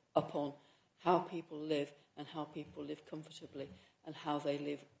 touches upon how people live and how people live comfortably and how they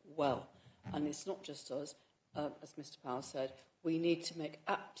live well. And it's not just us, as Mr. Powell said, we need to make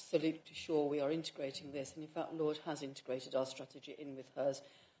absolutely sure we are integrating this, and in fact Lord has integrated our strategy in with hers,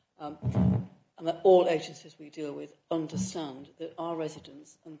 and that all agencies we deal with understand that our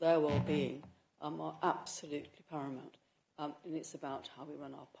residents and their well-being are absolutely paramount. And it's about how we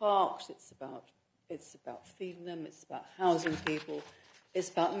run our parks, it's about feeding them, it's about housing people, it's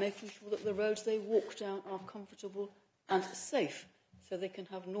about making sure that the roads they walk down are comfortable and safe, so they can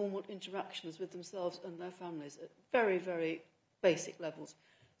have normal interactions with themselves and their families at very, very basic levels.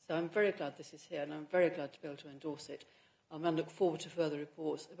 So I'm very glad this is here, and I'm very glad to be able to endorse it. And look forward to further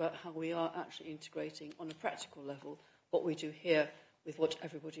reports about how we are actually integrating on a practical level what we do here with what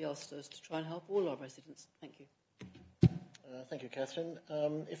everybody else does to try and help all our residents. Thank you. Thank you, Catherine.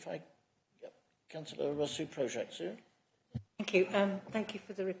 Councillor Sue Project. Sue? Thank you. Thank you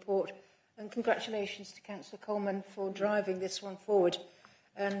for the report, and congratulations to Councillor Coleman for driving this one forward.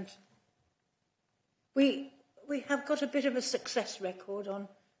 And we have got a bit of a success record on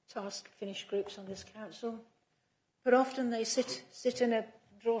task finish groups on this council, but often they sit in a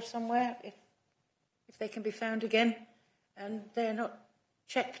drawer somewhere if they can be found again, and they're not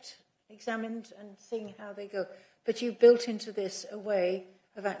checked, examined, and seeing how they go. But you've built into this a way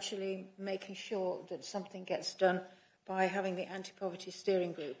of actually making sure that something gets done by having the anti-poverty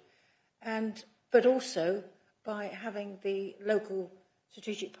steering group. And but also by having the local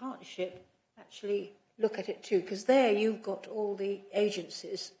strategic partnership actually look at it too, because there you've got all the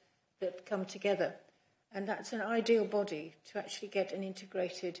agencies that come together, and that's an ideal body to actually get an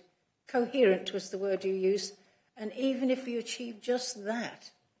integrated, coherent was the word you use, and even if you achieve just that,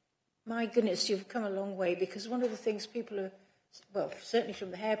 my goodness, you've come a long way, because one of the things people are, well, certainly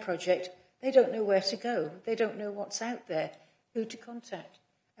from the Hare Project, they don't know where to go, they don't know what's out there, who to contact,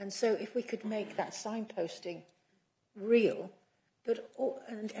 and so if we could make that signposting real, but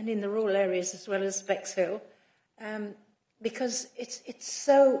and in the rural areas as well as Bexhill, because it's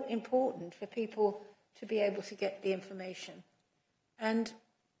so important for people to be able to get the information. And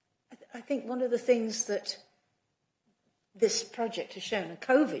I think one of the things that this project has shown, and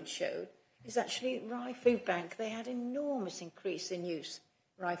COVID showed, is actually Rye Food Bank. They had enormous increase in use,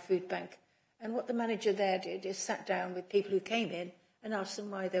 Rye Food Bank. And what the manager there did is sat down with people who came in and asked them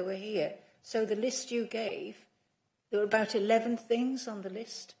why they were here. So the list you gave, there were about 11 things on the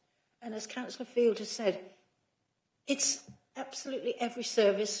list. And as Councillor Field has said, it's absolutely every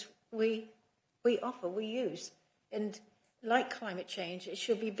service we offer, we use. And like climate change, it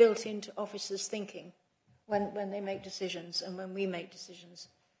should be built into officers' thinking when they make decisions and when we make decisions.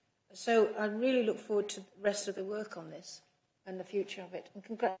 So I really look forward to the rest of the work on this and the future of it. And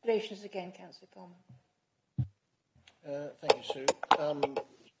congratulations again, Councillor Coleman. Thank you, Sue.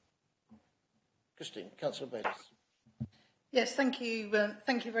 Christine, Councillor Bayliss. Yes, thank you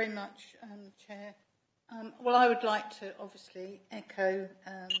very much, Chair. Well, I would like to obviously echo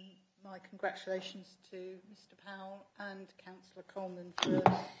my congratulations to Mr Powell and Councillor Coleman for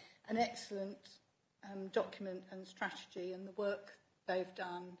an excellent document and strategy, and the work they've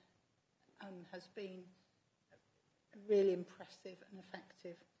done has been really impressive and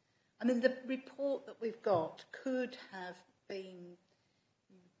effective. I mean, the report that we've got could have been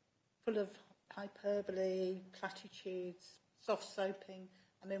full of hyperbole, platitudes, soft soaping.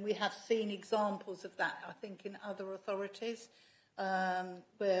 I mean, we have seen examples of that, I think, in other authorities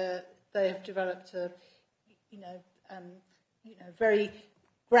where they have developed a, very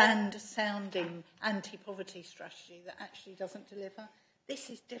grand-sounding anti-poverty strategy that actually doesn't deliver. This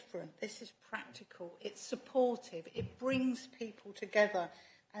is different. This is practical. It's supportive. It brings people together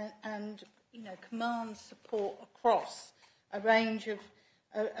and commands support across a range of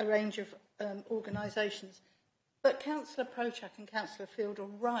organisations. But Councillor Prochak and Councillor Field are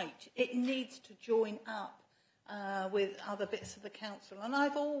right. It needs to join up with other bits of the council. And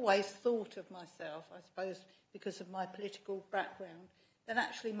I've always thought of myself, I suppose, because of my political background, that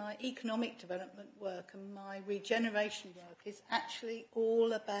actually my economic development work and my regeneration work is actually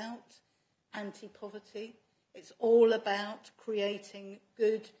all about anti-poverty. It's all about creating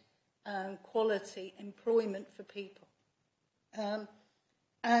good quality employment for people.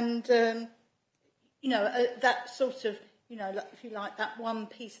 That sort of, if you like, that one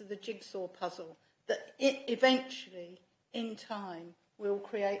piece of the jigsaw puzzle, that it eventually, in time, will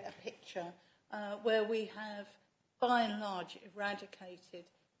create a picture where we have, by and large, eradicated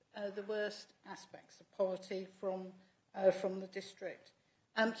the worst aspects of poverty from the district.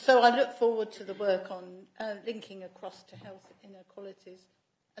 So I look forward to the work on linking across to health inequalities,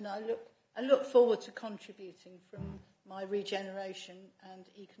 and I look forward to contributing from my regeneration and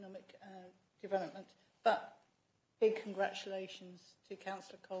economic development. But big congratulations to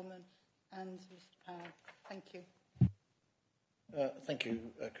Councillor Coleman and Mr Powell. Thank you. Thank you,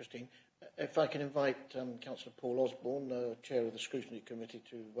 Christine. If I can invite Councillor Paul Osborne, Chair of the Scrutiny Committee,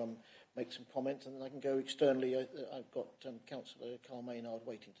 to make some comments, and then I can go externally. I've got Councillor Carl Maynard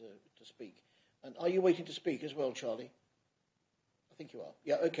waiting to speak. And are you waiting to speak as well, Charlie? I think you are.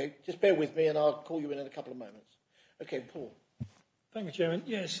 Yeah, okay. Just bear with me and I'll call you in a couple of moments. Okay, Paul. Thank you, Chairman.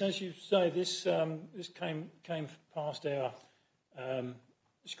 Yes, as you say, this came past our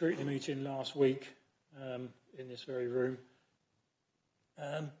scrutiny meeting last week in this very room.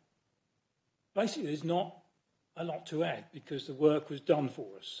 Basically, there's not a lot to add because the work was done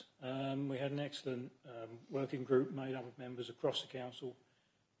for us. We had an excellent working group made up of members across the council,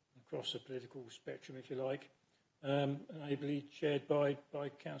 across the political spectrum, if you like, ably chaired by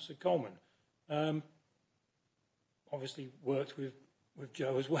Councillor Coleman. Obviously worked with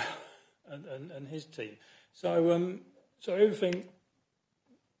Joe as well and his team. So everything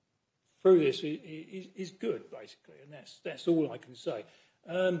through this is good, basically, and that's all I can say.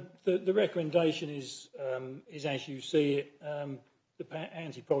 The recommendation is as you see it, the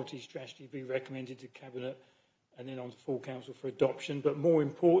anti-poverty strategy be recommended to Cabinet and then on to full council for adoption. But more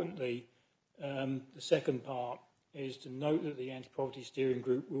importantly, the second part is to note that the anti-poverty steering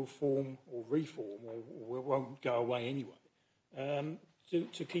group will form or reform or won't go away anyway,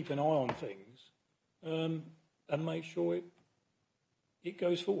 to keep an eye on things and make sure it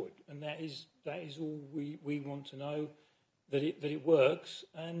goes forward. And that is all we want to know, that it works,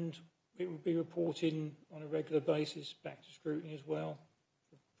 and it will be reporting on a regular basis back to scrutiny as well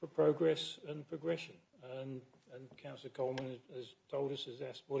for progress and progression. And Councillor Coleman has told us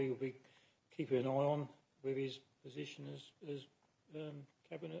that's what he will be keeping an eye on with his position as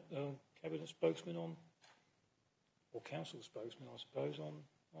cabinet spokesman on, or council spokesman, I suppose, on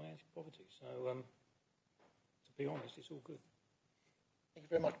anti-poverty. So, to be honest, it's all good. Thank you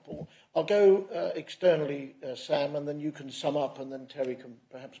very much, Paul. I'll go externally, Sam, and then you can sum up, and then Terry can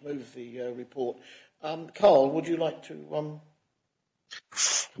perhaps move the report. Carl, would you like to...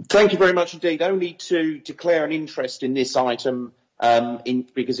 Thank you very much indeed. Only to declare an interest in this item,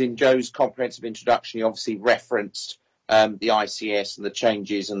 because in Joe's comprehensive introduction, he obviously referenced the ICS and the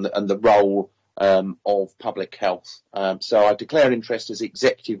changes and the role of public health. So I declare an interest as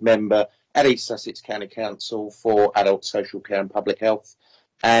executive member at East Sussex County Council for Adult Social Care and Public Health.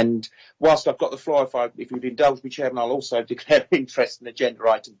 And whilst I've got the floor, if you'd indulge me, Chairman, I'll also declare interest in agenda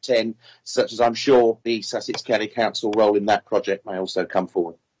item 10, such as I'm sure the East Sussex County Council role in that project may also come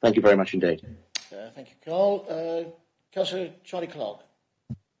forward. Thank you very much indeed. Thank you, Carl. Councillor Charlie Clark.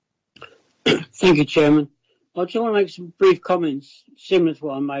 Thank you, Chairman. I just want to make some brief comments similar to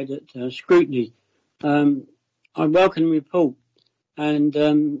what I made at scrutiny. I welcome the report,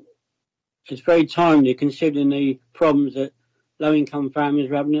 and it's very timely considering the problems that low-income families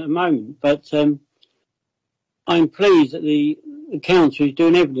are having at the moment. But I'm pleased that the council is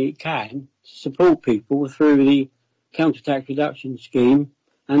doing everything it can to support people through the council tax reduction scheme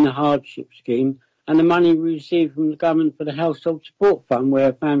and the hardship scheme, and the money we receive from the government for the household support fund, where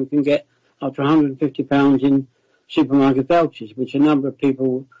a family can get up to £150 in supermarket vouchers, which a number of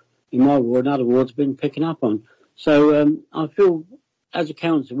people in my ward and other wards have been picking up on. So I feel, as a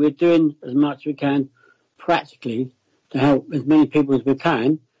council, we're doing as much as we can practically to help as many people as we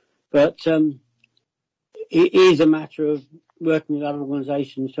can, but it is a matter of working with other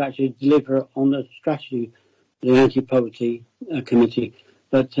organisations to actually deliver on the strategy of the Anti-Poverty Committee.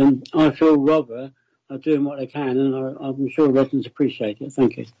 But I feel Rotherham are doing what they can, and I'm sure residents appreciate it.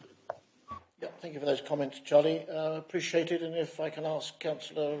 Thank you. Yeah, thank you for those comments, Charlie. Appreciate it. And if I can ask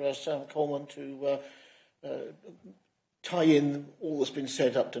Councillor Sam Coleman to tie in all that's been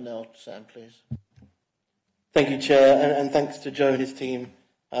said up to now. Sam, please. Thank you, Chair, and thanks to Joe and his team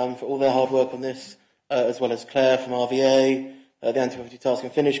for all their hard work on this, as well as Claire from RVA, the Anti-Poverty Task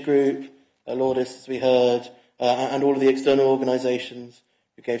and Finish Group, Lourdes, as we heard, and all of the external organisations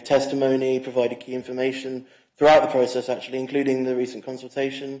who gave testimony, provided key information throughout the process, actually, including the recent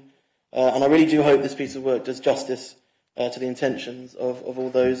consultation. And I really do hope this piece of work does justice to the intentions of all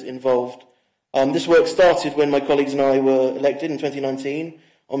those involved. This work started when my colleagues and I were elected in 2019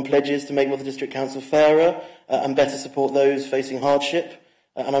 on pledges to make Rotherham District Council fairer and better support those facing hardship.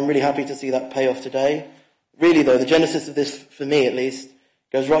 And I'm really happy to see that pay off today. Really, though, the genesis of this, for me at least,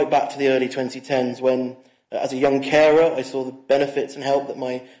 goes right back to the early 2010s when, as a young carer, I saw the benefits and help that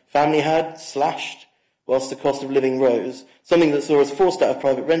my family had slashed whilst the cost of living rose, something that saw us forced out of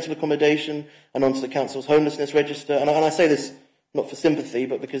private rental accommodation and onto the council's homelessness register. And I say this not for sympathy,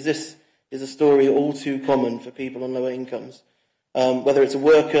 but because this is a story all too common for people on lower incomes. Whether it's a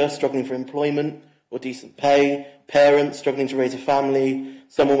worker struggling for employment or decent pay, parents struggling to raise a family,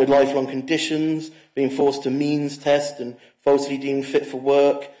 someone with lifelong conditions being forced to means test and falsely deemed fit for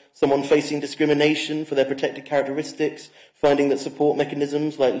work, someone facing discrimination for their protected characteristics, finding that support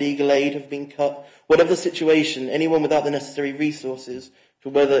mechanisms like legal aid have been cut. Whatever the situation, anyone without the necessary resources to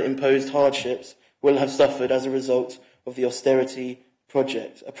weather imposed hardships will have suffered as a result of the austerity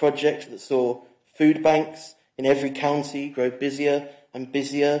project, a project that saw food banks in every county grow busier and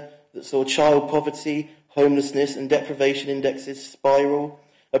busier, that saw child poverty, homelessness and deprivation indexes spiral,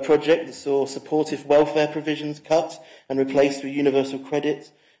 a project that saw supportive welfare provisions cut and replaced with universal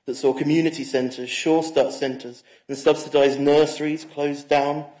credit, that saw community centres, Sure Start centres and subsidised nurseries closed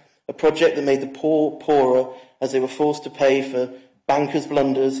down, a project that made the poor poorer as they were forced to pay for bankers'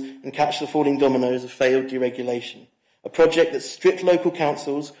 blunders and catch the falling dominoes of failed deregulation, a project that stripped local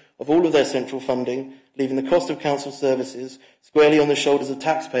councils of all of their central funding, leaving the cost of council services squarely on the shoulders of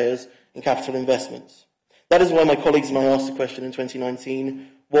taxpayers and capital investments. That is why my colleagues and I asked the question in 2019,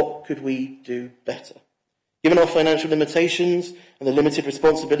 what could we do better? Given our financial limitations and the limited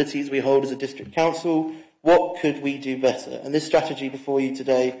responsibilities we hold as a district council, what could we do better? And this strategy before you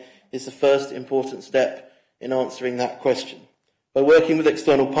today is the first important step in answering that question. By working with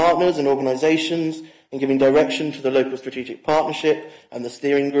external partners and organisations and giving direction to the local strategic partnership and the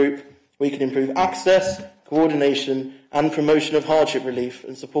steering group, we can improve access, coordination and promotion of hardship relief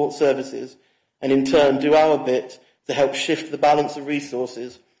and support services and in turn do our bit to help shift the balance of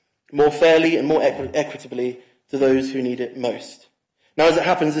resources more fairly and more equitably to those who need it most. Now, as it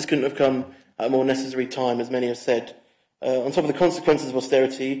happens, this couldn't have come at a more necessary time, as many have said. On top of the consequences of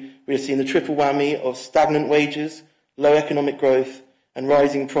austerity, we have seen the triple whammy of stagnant wages, low economic growth, and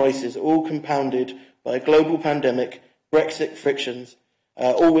rising prices, all compounded by a global pandemic, Brexit frictions,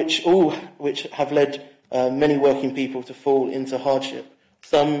 all which have led many working people to fall into hardship,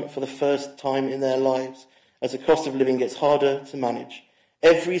 some for the first time in their lives, as the cost of living gets harder to manage.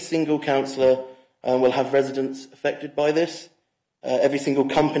 Every single councillor will have residents affected by this. Every single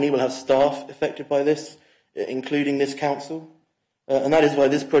company will have staff affected by this, including this council. And that is why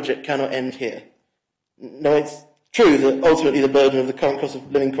this project cannot end here. No, it's true that ultimately the burden of the current cost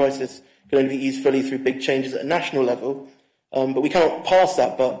of living crisis can only be eased fully through big changes at a national level, but we cannot pass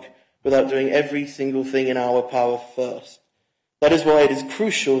that buck without doing every single thing in our power first. That is why it is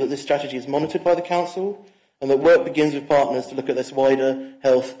crucial that this strategy is monitored by the council and that work begins with partners to look at this wider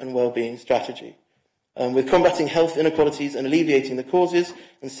health and wellbeing strategy, with combating health inequalities and alleviating the causes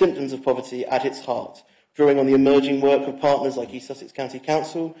and symptoms of poverty at its heart, drawing on the emerging work of partners like East Sussex County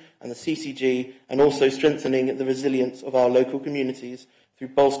Council and the CCG, and also strengthening the resilience of our local communities through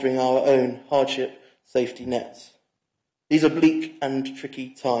bolstering our own hardship safety nets. These are bleak and tricky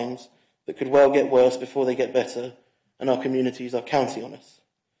times that could well get worse before they get better, and our communities are counting on us.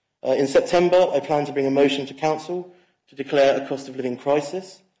 In September, I plan to bring a motion to Council to declare a cost of living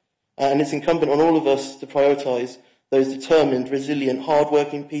crisis, and it's incumbent on all of us to prioritise those determined, resilient,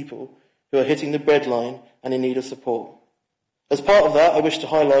 hard-working people who are hitting the breadline and in need of support. As part of that, I wish to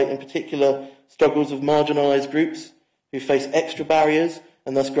highlight in particular struggles of marginalised groups who face extra barriers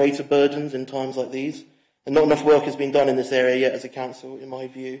and thus greater burdens in times like these. And not enough work has been done in this area yet as a council, in my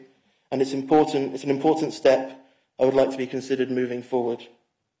view. And it's an important step I would like to be considered moving forward.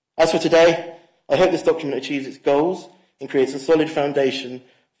 As for today, I hope this document achieves its goals and creates a solid foundation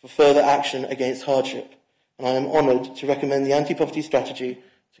for further action against hardship. And I am honoured to recommend the anti-poverty strategy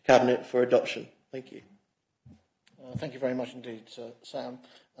to Cabinet for adoption. Thank you. Thank you very much indeed, Sam.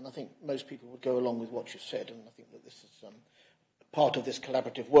 And I think most people would go along with what you said, and I think that this is part of this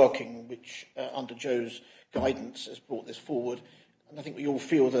collaborative working, which under Joe's guidance has brought this forward. And I think we all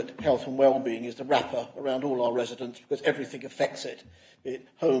feel that health and well-being is the wrapper around all our residents, because everything affects it, be it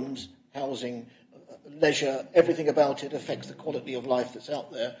homes, housing, leisure, everything about it affects the quality of life that's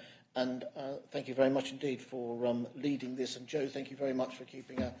out there. And thank you very much indeed for leading this. And Joe, thank you very much for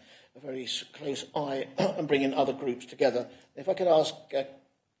keeping a very close eye and bringing other groups together. If I could ask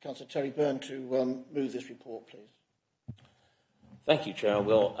Councillor Terry Byrne to move this report, please. Thank you, Chair.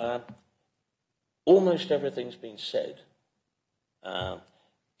 Well, almost everything's been said.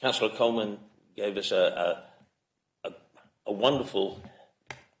 Councillor Coleman gave us a wonderful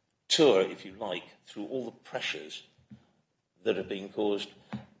tour, if you like, through all the pressures that have been caused.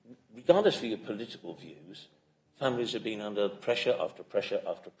 Regardless of your political views, families have been under pressure after pressure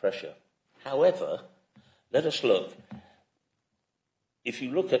after pressure. However, let us look. If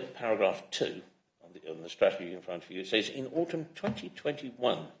you look at paragraph 2 on the strategy in front of you, it says, in autumn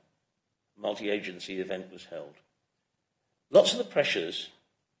 2021, a multi-agency event was held. Lots of the pressures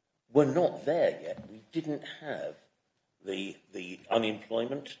were not there yet. We didn't have the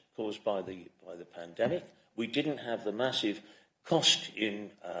unemployment caused by the pandemic. We didn't have the massive cost in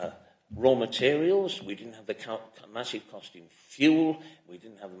raw materials. We didn't have the massive cost in fuel. We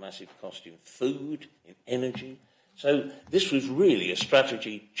didn't have the massive cost in food, in energy. So this was really a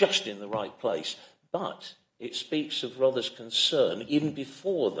strategy just in the right place. But it speaks of Rother's concern, even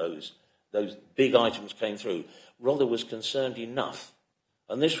before those big items came through. Rother was concerned enough.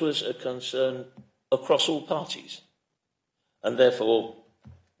 And this was a concern across all parties. And therefore,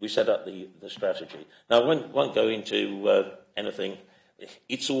 we set up the strategy. Now, I won't go into anything.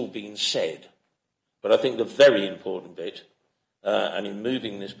 It's all been said. But I think the very important bit, and in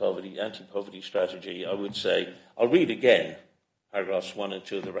moving this anti-poverty strategy, I would say, I'll read again paragraphs 1 and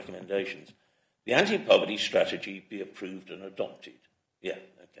 2 of the recommendations. The anti-poverty strategy be approved and adopted. Yeah,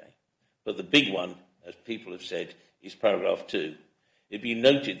 okay. But the big one, as people have said, is paragraph 2. It be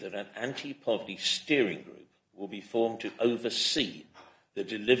noted that an anti-poverty steering group will be formed to oversee the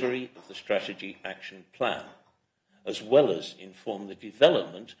delivery of the strategy action plan, as well as inform the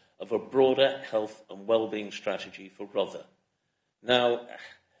development of a broader health and wellbeing strategy for Rother. Now,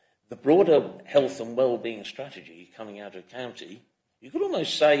 the broader health and wellbeing strategy coming out of county, you could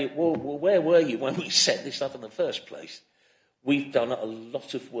almost say, well, where were you when we set this up in the first place? We've done a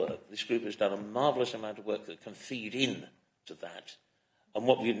lot of work. This group has done a marvellous amount of work that can feed in to that. And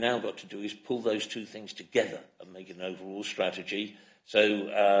what we've now got to do is pull those two things together and make an overall strategy.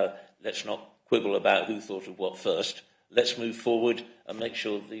 So let's not quibble about who thought of what first. Let's move forward and make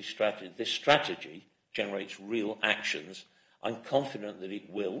sure this strategy generates real actions. I'm confident that it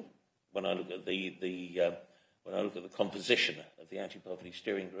will. When I look at the composition of the anti-poverty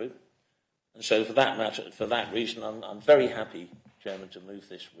steering group, and so for that reason, I'm very happy, Chairman, to move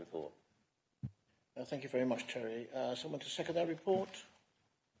this report. Thank you very much, Terry. Someone to second that report?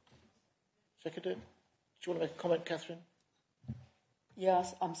 Seconded. Do you want to make a comment, Catherine?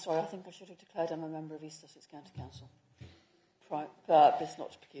 Yes, I'm sorry. I think I should have declared I'm a member of East Sussex County Council. But it's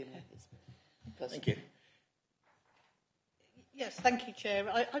not peculiar. Thank you. Yes, thank you, Chair.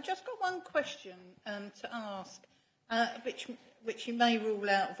 I just got one question to ask, which you may rule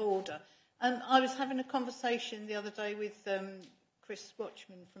out of order. I was having a conversation the other day with Chris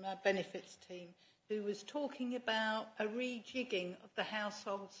Watchman from our benefits team, who was talking about a rejigging of the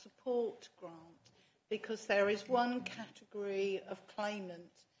household support grant, because there is one category of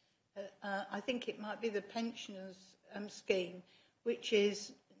claimant, I think it might be the pensioners scheme, which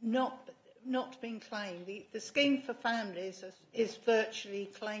is not being claimed. The scheme for families is virtually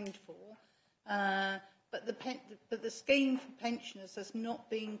claimed for, but the scheme for pensioners has not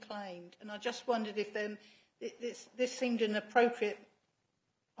been claimed. And I just wondered if this seemed an appropriate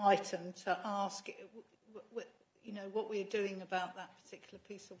item to ask, what we're doing about that particular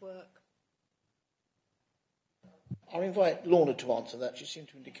piece of work. I'll invite Lorna to answer that. She seemed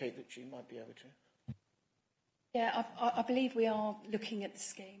to indicate that she might be able to. Yeah, I believe we are looking at the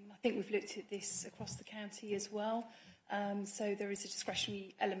scheme. I think we've looked at this across the county as well. So there is a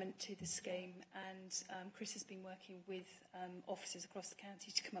discretionary element to the scheme, and Chris has been working with officers across the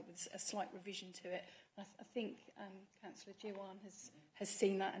county to come up with a slight revision to it. I think Councillor Jiwan has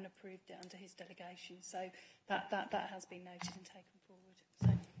seen that and approved it under his delegation. So that has been noted and taken forward. So.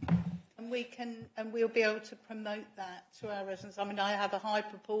 And we'll be able to promote that to our residents. I mean, I have a high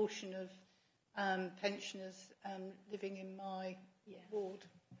proportion of pensioners living in my ward.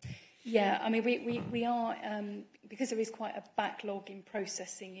 Yeah, I mean, we are, because there is quite a backlog in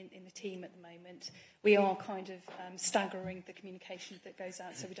processing in the team at the moment, we are kind of staggering the communication that goes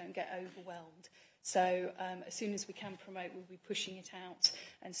out so we don't get overwhelmed. So as soon as we can promote, we'll be pushing it out,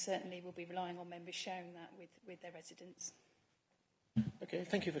 and certainly we'll be relying on members sharing that with their residents. Okay,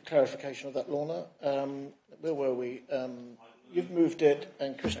 thank you for clarification of that, Lorna. Where were we? You've moved it,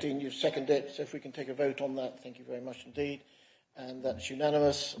 and Christine, you've seconded it. So if we can take a vote on that, thank you very much indeed. And that's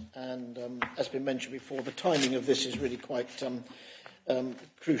unanimous. And as been mentioned before, the timing of this is really quite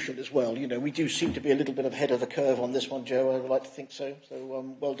crucial as well. You know, we do seem to be a little bit ahead of the curve on this one, Joe. I would like to think so.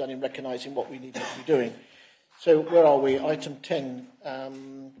 So well done in recognising what we need to be doing. So where are we? Item 10.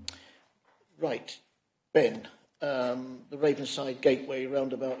 Right, Ben. The Ravenside Gateway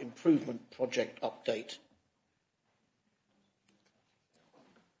Roundabout Improvement Project update.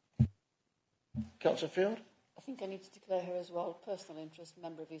 Councillor Field? I think I need to declare her as well, personal interest,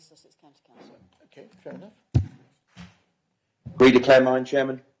 member of East Sussex County Council. Okay, fair enough. Redeclare mine,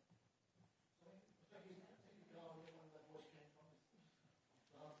 Chairman.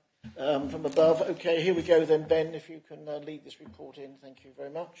 From above. Okay, here we go then, Ben, if you can lead this report in. Thank you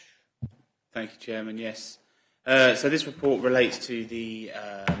very much. Thank you, Chairman. Yes. So this report relates to the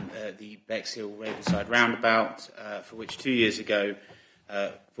Bexhill Ravenside roundabout, for which 2 years ago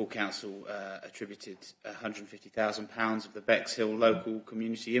full council attributed £150,000 of the Bexhill Local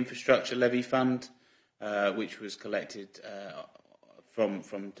Community Infrastructure Levy Fund, which was collected from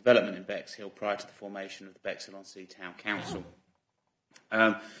development in Bexhill prior to the formation of the Bexhill-on-Sea Town Council.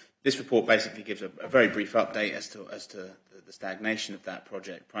 This report basically gives a very brief update as to the stagnation of that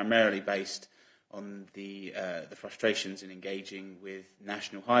project, primarily based on the frustrations in engaging with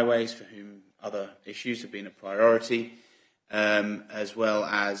National Highways, for whom other issues have been a priority, as well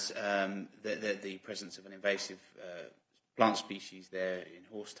as the presence of an invasive plant species there in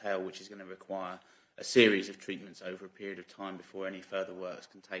horsetail, which is going to require a series of treatments over a period of time before any further works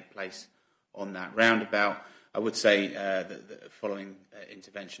can take place on that roundabout. I would say that following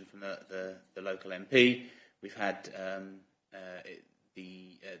intervention from the local MP, we've had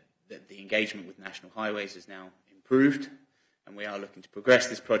the engagement with National Highways has now improved, and we are looking to progress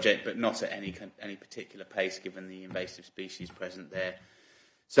this project, but not at any particular pace, given the invasive species present there.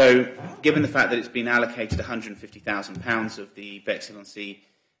 So, given the fact that it's been allocated £150,000 of the Bexhill-on-Sea,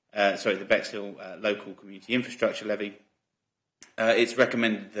 the Bexhill Local Community Infrastructure Levy, it's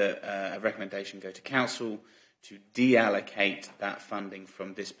recommended that a recommendation go to Council to deallocate that funding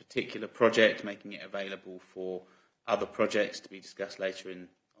from this particular project, making it available for other projects to be discussed later on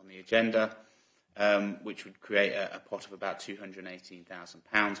the agenda, which would create a pot of about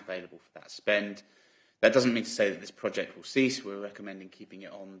 £218,000 available for that spend. That doesn't mean to say that this project will cease. We're recommending keeping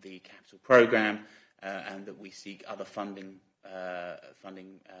it on the capital programme and that we seek other funding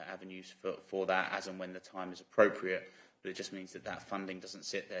avenues for that as and when the time is appropriate. But it just means that that funding doesn't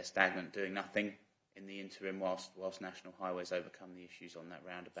sit there stagnant doing nothing in the interim whilst National Highways overcome the issues on that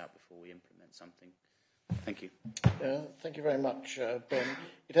roundabout before we implement something. Thank you. Thank you very much, Ben.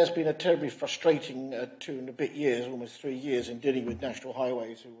 It has been a terribly frustrating 2 and a bit years, almost 3 years, in dealing with National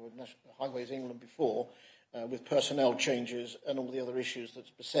Highways, who were National Highways England before, with personnel changes and all the other issues that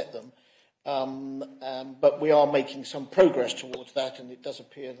beset them. But we are making some progress towards that, and it does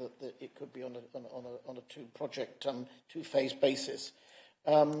appear that it could be on a two-phase basis.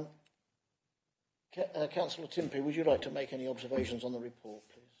 Councillor Timpey, would you like to make any observations on the report,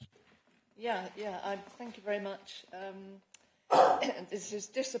 please? Thank you very much. This is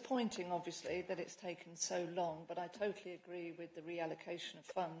disappointing, obviously, that it's taken so long, but I totally agree with the reallocation of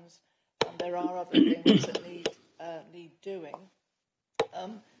funds, and there are other things that need doing.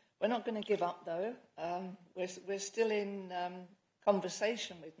 We're not going to give up, though. We're still in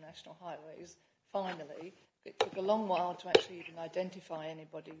conversation with National Highways, finally. It took a long while to actually even identify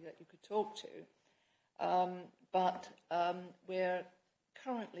anybody that you could talk to. But we're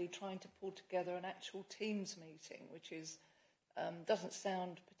currently trying to pull together an actual Teams meeting, which is doesn't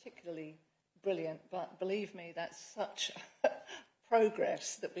sound particularly brilliant, but believe me, that's such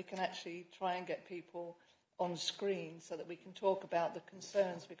progress that we can actually try and get people on screen so that we can talk about the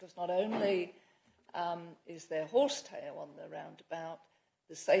concerns, because not only is there horsetail on the roundabout,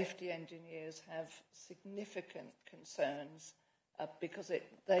 the safety engineers have significant concerns because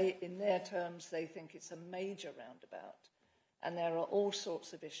in their terms, they think it's a major roundabout. And there are all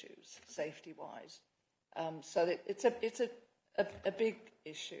sorts of issues, safety-wise. So it's a big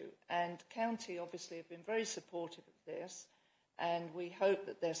issue. And County, obviously, have been very supportive of this. And we hope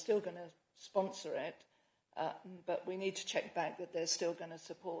that they're still going to sponsor it. But we need to check back that they're still going to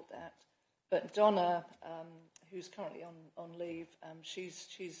support that. But Donna, who's currently on leave,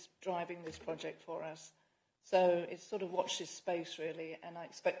 she's driving this project for us. So it's sort of watch this space, really. And I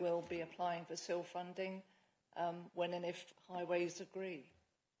expect we'll be applying for SIL funding when and if Highways agree.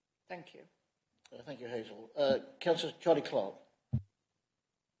 Thank you. Thank you, Hazel. Councillor Charlie Clark.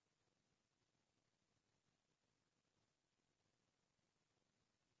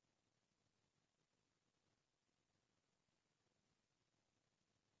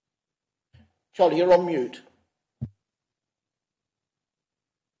 Charlie, you're on mute.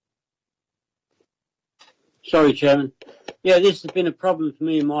 Sorry, Chairman. Yeah, this has been a problem for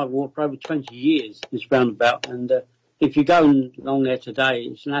me in my ward for over 20 years, this roundabout. And if you go along there today,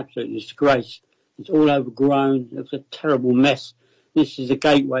 it's an absolute disgrace. It's all overgrown. It's a terrible mess. This is a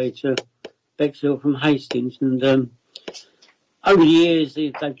gateway to Bexhill from Hastings. And over the years,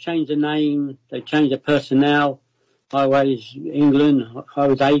 they've changed the name, they've changed the personnel, Highways England,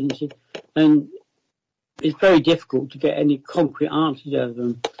 Highways Agency. And it's very difficult to get any concrete answers out of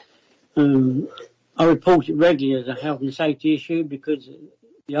them. I report it regularly as a health and safety issue because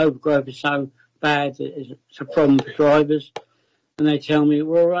the overgrowth is so bad that it's a problem for drivers. And they tell me,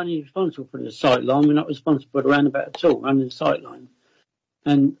 well, we're only responsible for the sight line, we're not responsible for the roundabout at all, only the sight line.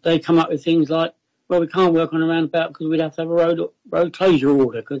 And they come up with things like, well, we can't work on a roundabout because we'd have to have a road closure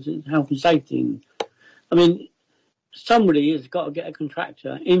order because it's health and safety. I mean, somebody has got to get a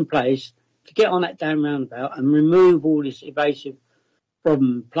contractor in place to get on that damn roundabout and remove all this invasive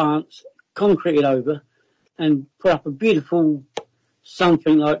problem plants, concrete it over, and put up a beautiful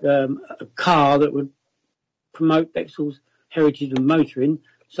something like a car that would promote Bexhill's heritage of motoring.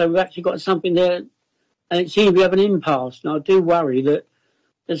 So we've actually got something there, and it seems we have an impasse. And I do worry that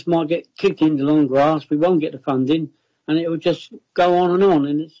this might get kicked into long grass, we won't get the funding, and it will just go on.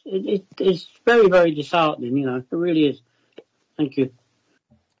 And it's very, very disheartening, you know, it really is. Thank you.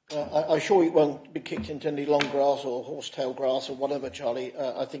 I'm sure it won't be kicked into any long grass or horsetail grass or whatever, Charlie.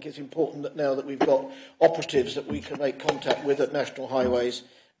 I think it's important that now that we've got operatives that we can make contact with at National Highways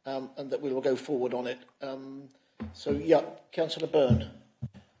and that we will go forward on it. Councillor Byrne.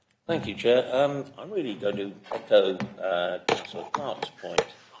 Thank you, Chair. I'm really going to echo Councillor Clark's point.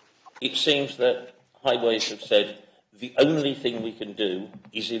 It seems that Highways have said the only thing we can do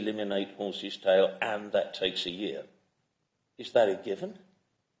is eliminate horse's tail, and that takes a year. Is that a given?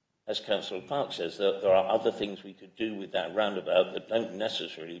 As Councillor Clark says, there are other things we could do with that roundabout that don't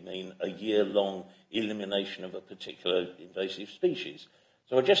necessarily mean a year-long elimination of a particular invasive species.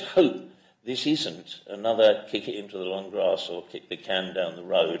 So I just hope this isn't another kick it into the long grass or kick the can down the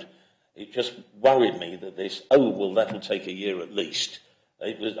road. It just worried me that that'll take a year at least.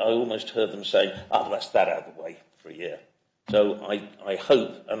 I almost heard them saying, that's that out of the way for a year. So I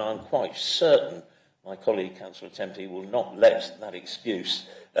hope, and I'm quite certain, my colleague, Councillor Tempe, will not let that excuse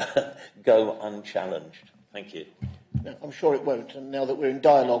go unchallenged. Thank you. No, I'm sure it won't. And now that we're in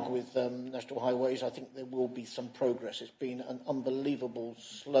dialogue with National Highways, I think there will be some progress. It's been an unbelievable,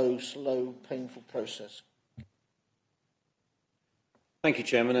 slow, painful process. Thank you,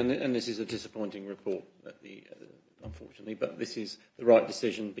 Chairman. And this is a disappointing report, unfortunately, but this is the right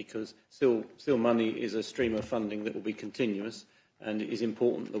decision because still money is a stream of funding that will be continuous, and it is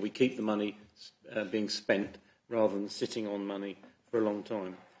important that we keep the money being spent rather than sitting on money for a long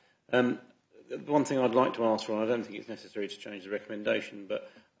time. One thing I'd like to ask for, and I don't think it's necessary to change the recommendation,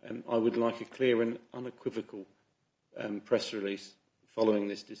 but I would like a clear and unequivocal press release following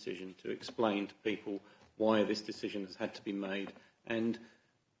this decision to explain to people why this decision has had to be made. And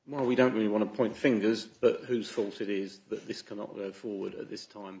while we don't really want to point fingers, but whose fault it is that this cannot go forward at this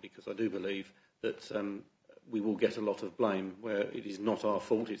time, because I do believe that we will get a lot of blame where it is not our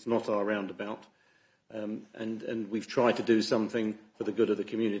fault, it's not our roundabout. And we've tried to do something for the good of the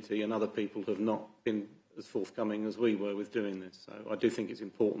community, and other people have not been as forthcoming as we were with doing this. So I do think it's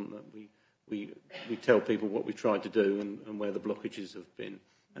important that we tell people what we tried to do and where the blockages have been.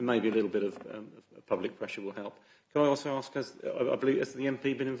 And maybe a little bit of public pressure will help. Can I also ask, has the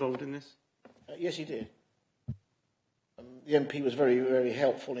MP been involved in this? Yes, he did. The MP was very, very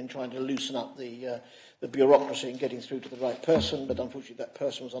helpful in trying to loosen up the bureaucracy and getting through to the right person, but unfortunately that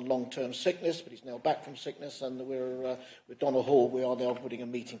person was on long-term sickness, but he's now back from sickness, and we're with Donna Hall, we are now putting a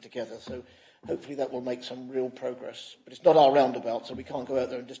meeting together, so hopefully that will make some real progress. But it's not our roundabout, so we can't go out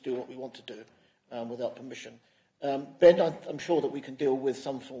there and just do what we want to do without permission. Ben, I'm sure that we can deal with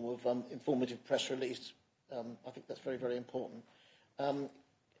some form of informative press release. I think that's very, very important.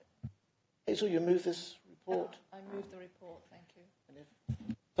 Hazel, you move this report? I move the report, thank you. And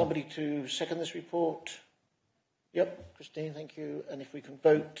if somebody to second this report? Yep, Christine, thank you. And if we can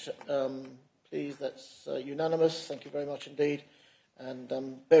vote, please, that's unanimous. Thank you very much indeed. And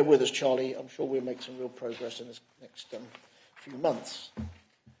bear with us, Charlie. I'm sure we'll make some real progress in this next few months.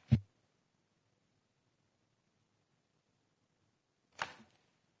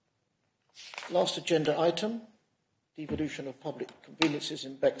 Last agenda item, devolution of public conveniences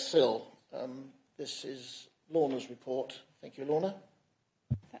in Bexhill. This is Lorna's report. Thank you, Lorna.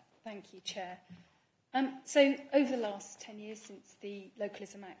 Thank you, Chair. So over the last 10 years since the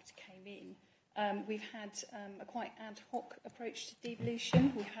Localism Act came in, we've had a quite ad hoc approach to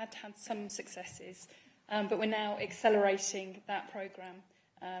devolution. We've had some successes, but we're now accelerating that programme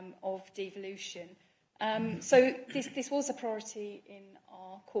of devolution. So this was a priority in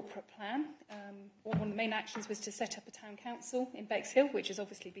our corporate plan. One of the main actions was to set up a town council in Bexhill, which has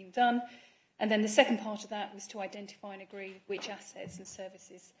obviously been done. And then the second part of that was to identify and agree which assets and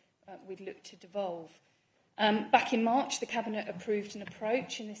services we'd look to devolve. Back in March, the Cabinet approved an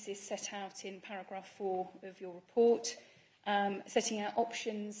approach, and this is set out in paragraph 4 of your report, setting out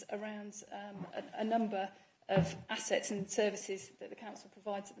options around a number of assets and services that the Council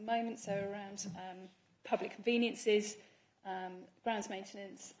provides at the moment, so around public conveniences, grounds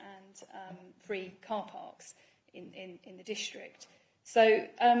maintenance and free car parks in the district. So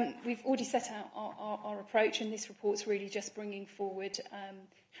we've already set out our approach, and this report's really just bringing forward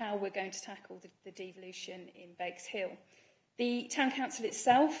how we're going to tackle the devolution in Bexhill. The Town Council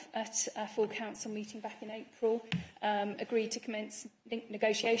itself, at a full council meeting back in April, agreed to commence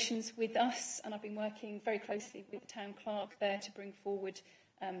negotiations with us, and I've been working very closely with the Town Clerk there to bring forward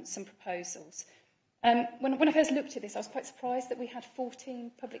some proposals. When I first looked at this, I was quite surprised that we had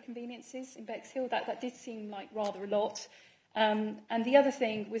 14 public conveniences in Bexhill. That did seem like rather a lot. And the other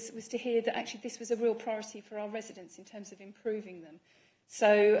thing was to hear that actually this was a real priority for our residents in terms of improving them.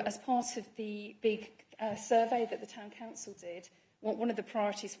 So as part of the big survey that the Town Council did, one of the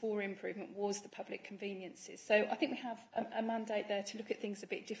priorities for improvement was the public conveniences. So I think we have a mandate there to look at things a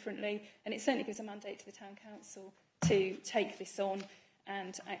bit differently, and it certainly gives a mandate to the Town Council to take this on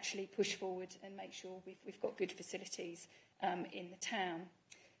and actually push forward and make sure we've got good facilities in the town.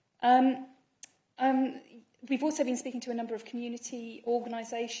 We've also been speaking to a number of community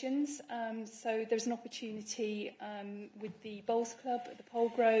organisations. So there's an opportunity with the Bowls Club at the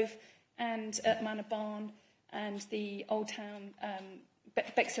Polegrove and at Manor Barn and the Old Town,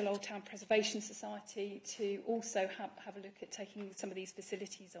 Bexhill Old Town Preservation Society to also have a look at taking some of these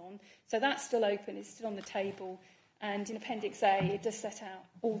facilities on. So that's still open, it's still on the table. And in Appendix A, it does set out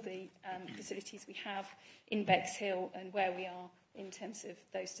all the facilities we have in Bexhill and where we are in terms of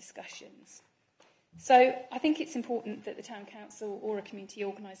those discussions. So I think it's important that the Town Council or a community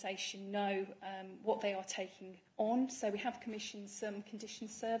organisation know what they are taking on. So we have commissioned some condition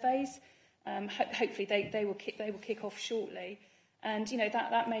surveys. Hopefully they will kick off shortly. And,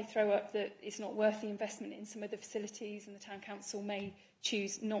 that may throw up that it's not worth the investment in some of the facilities, and the Town Council may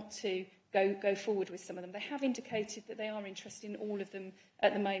choose not to go forward with some of them. They have indicated that they are interested in all of them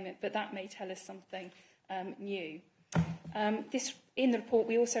at the moment, but that may tell us something new. In the report,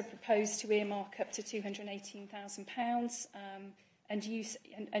 we also propose to earmark up to £218,000 and use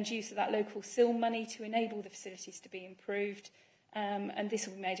of that local SIL money to enable the facilities to be improved. And this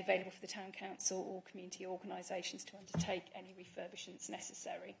will be made available for the Town Council or community organisations to undertake any refurbishments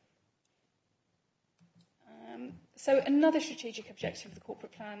necessary. So another strategic objective of the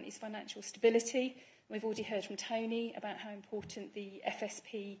corporate plan is financial stability. We've already heard from Tony about how important the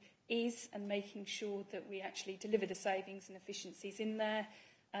FSP is and making sure that we actually deliver the savings and efficiencies in there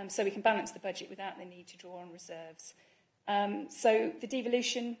so we can balance the budget without the need to draw on reserves. So the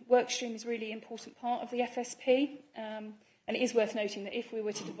devolution workstream is a really important part of the FSP, and it is worth noting that if we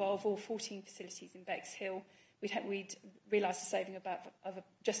were to devolve all 14 facilities in Bexhill, we'd realise a saving of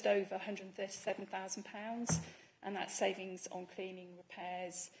just over £137,000, and that's savings on cleaning,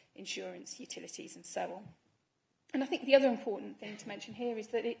 repairs, insurance, utilities and so on. And I think the other important thing to mention here is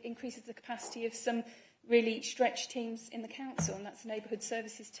that it increases the capacity of some really stretched teams in the council, and that's the neighbourhood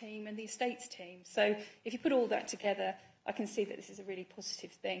services team and the estates team. So if you put all that together, I can see that this is a really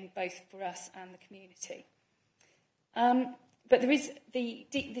positive thing, both for us and the community. But there is the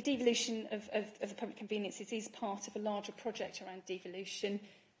devolution of the public conveniences is part of a larger project around devolution.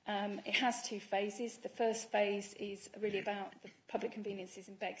 It has two phases. The first phase is really about the public conveniences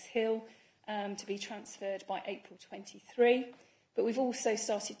in Bexhill to be transferred by April 23. But we've also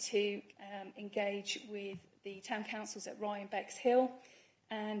started to engage with the town councils at Rye and Bexhill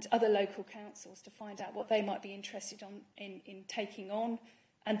and other local councils to find out what they might be interested in taking on.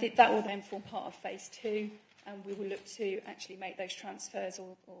 And that will then form part of phase 2. And we will look to actually make those transfers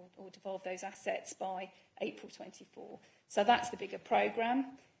or devolve those assets by April 24. So that's the bigger programme.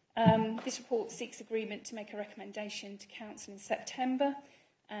 This report seeks agreement to make a recommendation to Council in September,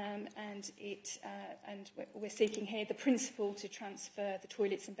 and we're seeking here the principle to transfer the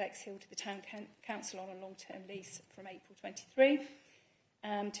toilets in Bexhill to the Town Council on a long-term lease from April 23,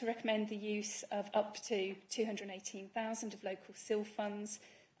 to recommend the use of up to £218,000 of local SIL funds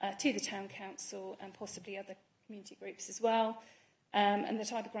to the Town Council and possibly other community groups as well, and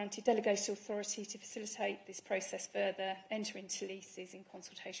that I be granted delegated authority to facilitate this process further, enter into leases in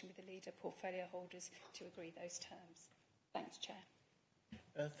consultation with the leader portfolio holders to agree those terms. Thanks, Chair.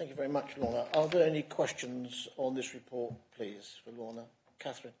 Thank you very much, Lorna. Are there any questions on this report, please, for Lorna?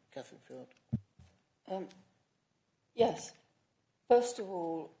 Catherine Field. Yes. First of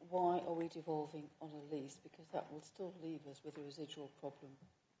all, why are we devolving on a lease? Because that will still leave us with a residual problem,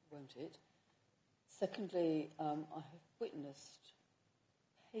 won't it? Secondly, I have witnessed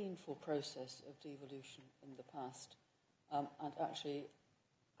a painful process of devolution in the past, and actually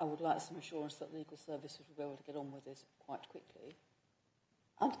I would like some assurance that legal services will be able to get on with this quite quickly.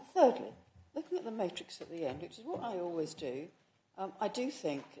 And thirdly, looking at the matrix at the end, which is what I always do, I do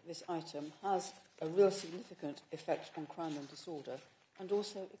think this item has a real significant effect on crime and disorder and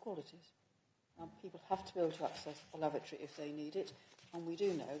also equalities. People have to be able to access a lavatory if they need it, and we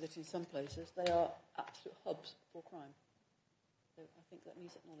do know that in some places they are absolute hubs for crime. So I think that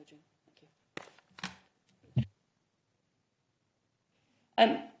needs acknowledging. Thank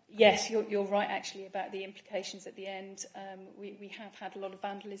you. Yes, you're right actually about the implications at the end. We have had a lot of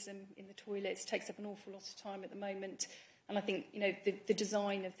vandalism in the toilets. It takes up an awful lot of time at the moment. And I think the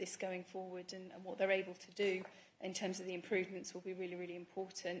design of this going forward and what they're able to do in terms of the improvements will be really, really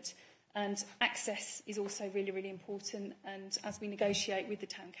important. And access is also really, really important. And as we negotiate with the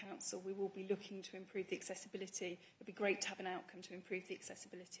Town Council, we will be looking to improve the accessibility. It would be great to have an outcome to improve the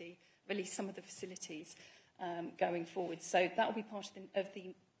accessibility of at least some of the facilities going forward. So that will be part of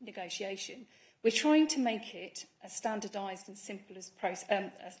the negotiation. We're trying to make it as standardised and simple as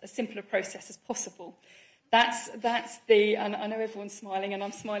a simpler process as possible. That's the, and I know everyone's smiling, and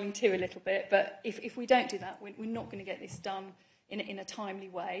I'm smiling too a little bit, but if we don't do that, we're not going to get this done in a timely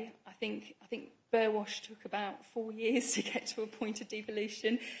way. I think Burwash took about 4 years to get to a point of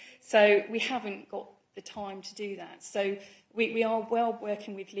devolution, so we haven't got the time to do that. So we are well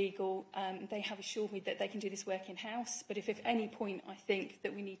working with legal. They have assured me that they can do this work in-house, but if at any point I think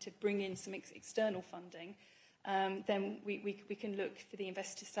that we need to bring in some external funding, then we can look for the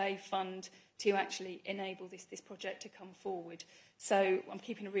Invest to Save fund to actually enable this project to come forward. So I'm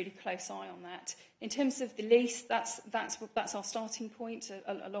keeping a really close eye on that. In terms of the lease, that's our starting point,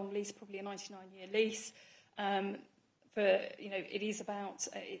 a long lease, probably a 99-year lease. It is about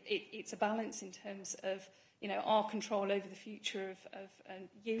it's a balance in terms of our control over the future of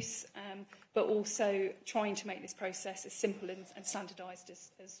use, but also trying to make this process as simple and standardised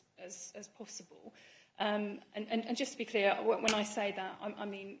as possible. And just to be clear, when I say that, I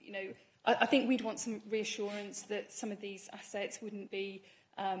mean, I think we'd want some reassurance that some of these assets wouldn't be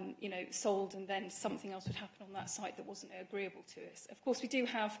sold and then something else would happen on that site that wasn't agreeable to us. Of course, we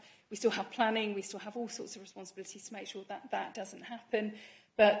still have planning, we still have all sorts of responsibilities to make sure that doesn't happen.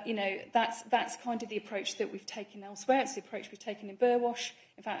 But, that's kind of the approach that we've taken elsewhere. It's the approach we've taken in Burwash.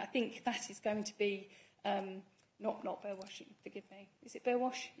 In fact, I think that is going to be, not Burwash, forgive me. Is it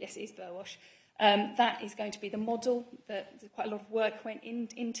Burwash? Yes, it is Burwash. That is going to be the model. That quite a lot of work went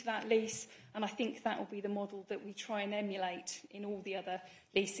into that lease, and I think that will be the model that we try and emulate in all the other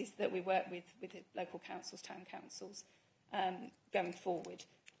leases that we work with the local councils, town councils, going forward.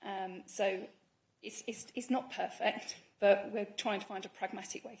 So it's not perfect, but we're trying to find a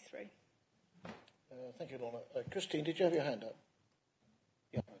pragmatic way through. Thank you, Lorna. Christine, did you have your hand up?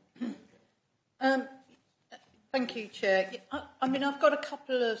 Yeah. Thank you, Chair. I mean, I've got a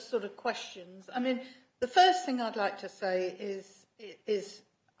couple of sort of questions. I mean, the first thing I'd like to say is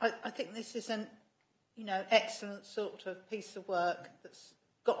I think this is an, excellent sort of piece of work that's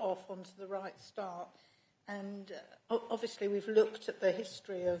got off onto the right start. And obviously we've looked at the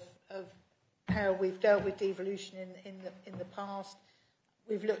history of how we've dealt with devolution in the past.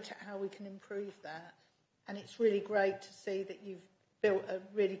 We've looked at how we can improve that. And it's really great to see that you've built a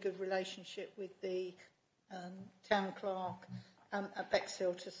really good relationship with the town clerk at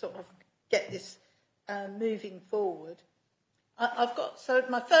Bexhill to sort of get this moving forward. So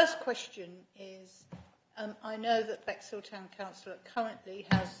my first question is, I know that Bexhill Town Council currently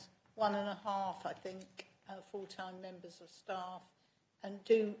has 1.5, I think, full-time members of staff. And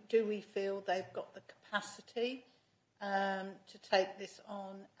do we feel they've got the capacity to take this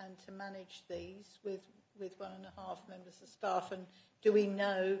on and to manage these with 1.5 members of staff? And do we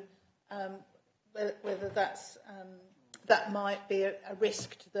know whether that might be a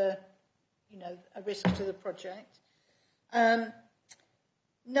risk to the, a risk to the project?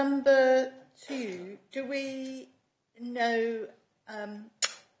 Number 2, do we know,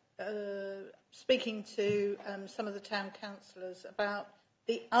 speaking to some of the town councillors about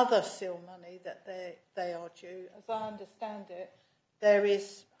the other SIL money that they are due? As I understand it, there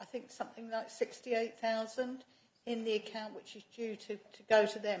is, I think, something like 68,000 in the account which is due to go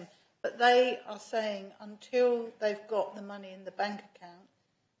to them. But they are saying until they've got the money in the bank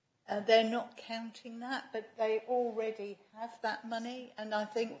account, they're not counting that, but they already have that money, and I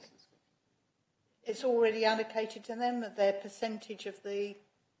think it's already allocated to them at their percentage of the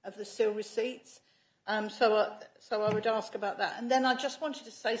SIL receipts. So I would ask about that. And then I just wanted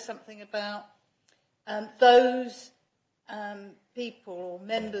to say something about those people or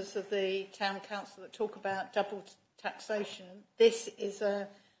members of the town council that talk about double taxation. This is a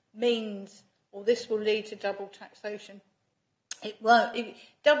means, or this will lead to double taxation. It won't.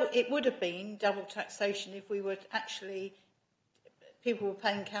 It would have been double taxation if we were actually, people were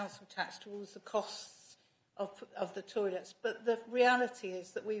paying council tax towards the costs of the toilets. But the reality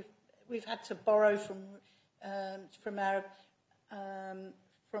is that we've had to borrow from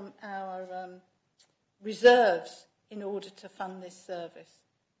our reserves in order to fund this service.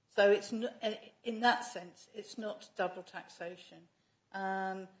 So it's not, in that sense, it's not double taxation.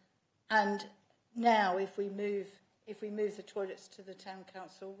 And now, if we move the toilets to the town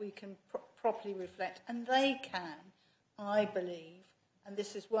council, we can properly reflect, and they can, I believe, and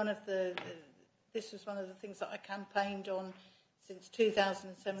this is one of the things that I campaigned on since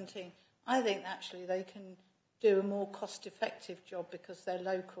 2017. I think actually they can do a more cost-effective job because they're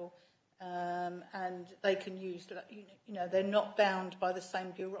local, and they can use, they're not bound by the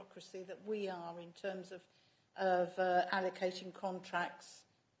same bureaucracy that we are in terms of allocating contracts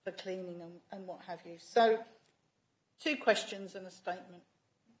for cleaning and what have you. So, 2 questions and a statement.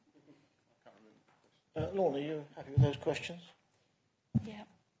 Lorna, are you happy with those questions? Yeah.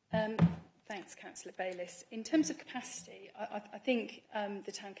 Thanks, Councillor Bayliss. In terms of capacity, I think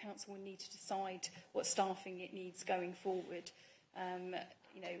the Town Council will need to decide what staffing it needs going forward,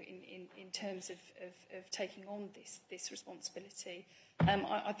 in terms of taking on this responsibility.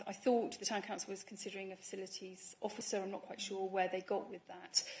 I thought the Town Council was considering a facilities officer. I'm not quite sure where they got with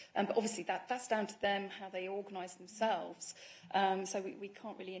that. But obviously that's down to them, how they organise themselves. So we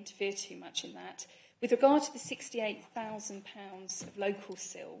can't really interfere too much in that. With regard to the £68,000 of local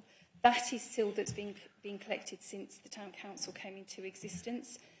SIL, that is SIL that's been collected since the Town Council came into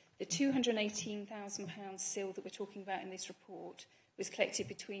existence. The £218,000 SIL that we're talking about in this report was collected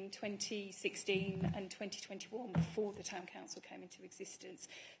between 2016 and 2021 before the Town Council came into existence.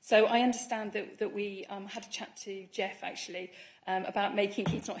 So I understand that we had a chat to Jeff, actually, about making,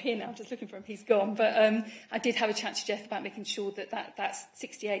 he's not here now, I'm just looking for him, he's gone, but I did have a chat to Jeff about making sure that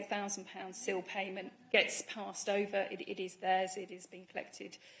 £68,000 SIL payment gets passed over. It is theirs, it is being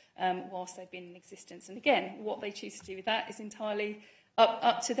collected whilst they've been in existence. And again, what they choose to do with that is entirely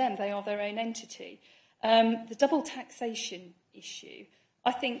up to them. They are their own entity. The double taxation issue,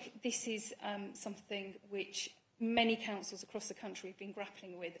 I think this is something which many councils across the country have been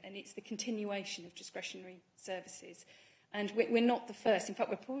grappling with, and it's the continuation of discretionary services. And we're not the first. In fact,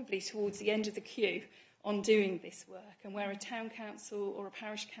 we're probably towards the end of the queue on doing this work. And where a town council or a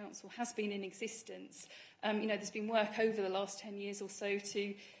parish council has been in existence, there's been work over the last 10 years or so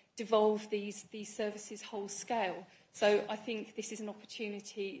to devolve these services whole scale. So I think this is an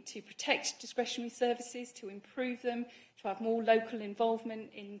opportunity to protect discretionary services, to improve them, to have more local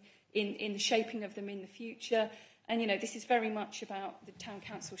involvement in the shaping of them in the future. And, this is very much about the town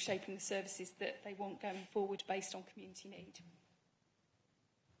council shaping the services that they want going forward based on community need.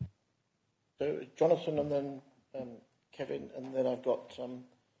 So Jonathan and then Kevin, and then I've got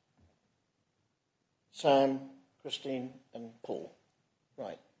Sam, Christine and Paul.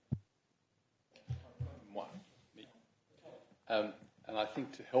 Right. And I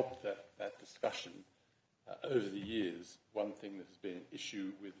think to help that discussion, over the years, one thing that has been an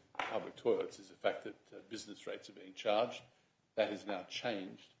issue with public toilets is the fact that business rates are being charged. That has now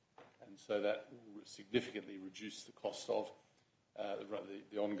changed, and so that will significantly reduce the cost of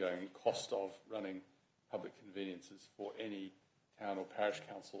the ongoing cost of running public conveniences for any town or parish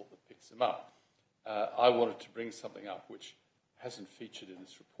council that picks them up. I wanted to bring something up which hasn't featured in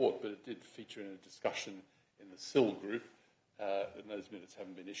this report, but it did feature in a discussion in the SIL group, and those minutes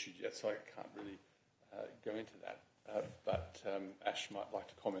haven't been issued yet, so I can't really go into that. But Ash might like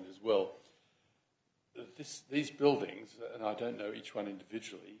to comment as well. These buildings, and I don't know each one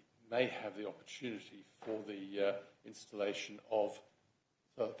individually, may have the opportunity for the installation of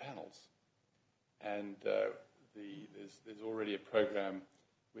solar panels. And there's already a program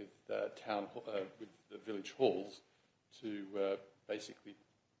with with the village halls to basically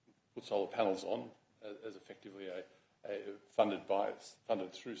put solar panels on as effectively funded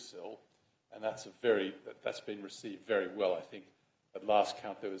through SIL, and that's been received very well. I think at last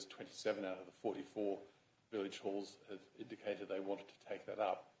count there was 27 out of the 44 village halls have indicated they wanted to take that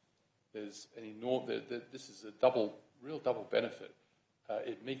up. This is a real double benefit.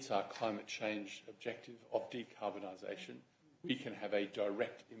 It meets our climate change objective of decarbonisation. We can have a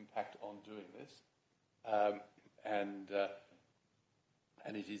direct impact on doing this, and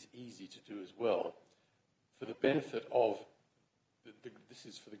it is easy to do as well. For the benefit of, this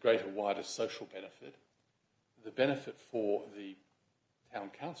is for the greater, wider social benefit. The benefit for the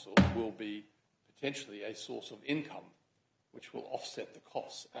town council will be potentially a source of income, which will offset the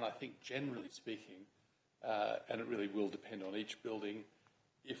costs. And I think, generally speaking, and it really will depend on each building,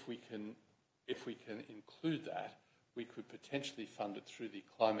 if we can include that, we could potentially fund it through the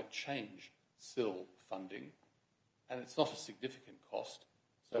climate change SIL funding, and it's not a significant cost,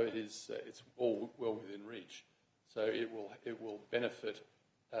 so it's all well within reach. So it will benefit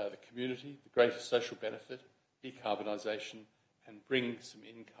the community, the greater social benefit, decarbonisation, and bring some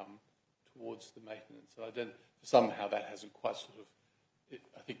income towards the maintenance. And somehow that hasn't quite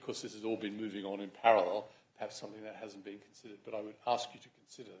I think because this has all been moving on in parallel, perhaps something that hasn't been considered, but I would ask you to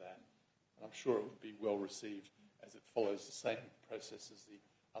consider that. And I'm sure it would be well received as it follows the same process as the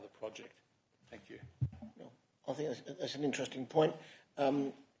other project. Thank you. I think that's an interesting point.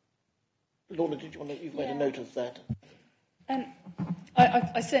 Lorna, you've made a note of that.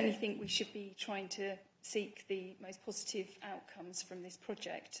 I certainly think we should be trying to seek the most positive outcomes from this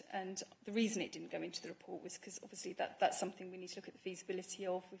project, and the reason it didn't go into the report was because obviously that's something we need to look at the feasibility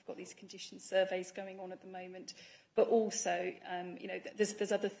of. We've got these condition surveys going on at the moment, but also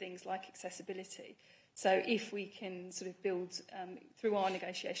there's other things like accessibility. So if we can sort of build, through our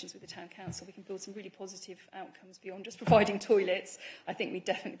negotiations with the Town Council, we can build some really positive outcomes beyond just providing toilets, I think we'd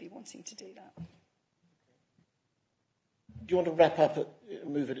definitely be wanting to do that. Do you want to wrap up,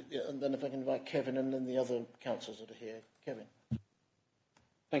 move it, and then if I can invite Kevin and then the other councillors that are here. Kevin.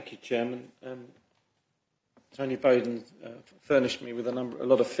 Thank you, Chairman. Tony Bowden furnished me with a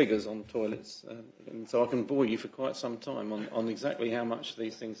lot of figures on toilets, and so I can bore you for quite some time on exactly how much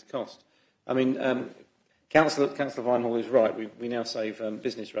these things cost. I mean, Councillor Vinehall is right. We now save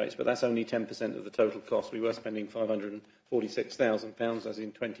business rates, but that's only 10% of the total cost. We were spending £546,000 as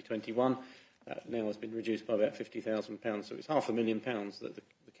in 2021. That now has been reduced by about £50,000, so it's £500,000 that the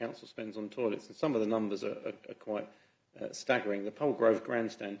council spends on toilets, and some of the numbers are quite staggering. The Polegrove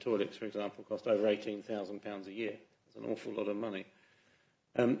Grandstand toilets, for example, cost over £18,000 a year. That's an awful lot of money.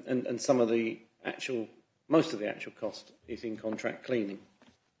 And most of the actual cost is in contract cleaning,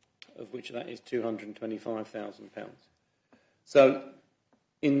 of which that is £225,000. So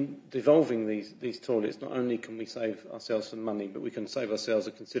in devolving these toilets, not only can we save ourselves some money, but we can save ourselves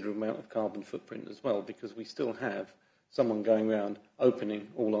a considerable amount of carbon footprint as well, because we still have someone going around opening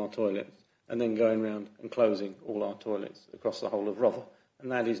all our toilets and then going around and closing all our toilets across the whole of Rother. And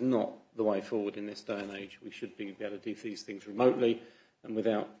that is not the way forward in this day and age. We should be able to do these things remotely and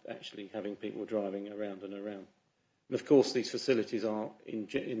without actually having people driving around and around. And of course, these facilities are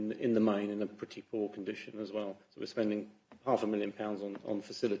in the main in a pretty poor condition as well. So we're spending £500,000 on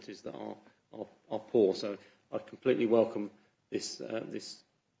facilities that are poor. So I completely welcome this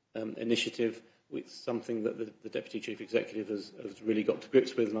initiative. It's something that the Deputy Chief Executive has really got to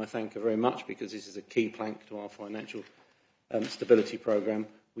grips with, and I thank her very much, because this is a key plank to our financial stability programme.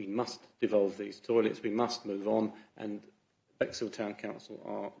 We must devolve these toilets, we must move on, and Bexhill Town Council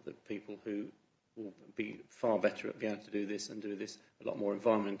are the people who will be far better at being able to do this and do this a lot more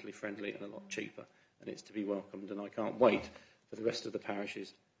environmentally friendly and a lot cheaper, and it's to be welcomed, and I can't wait for the rest of the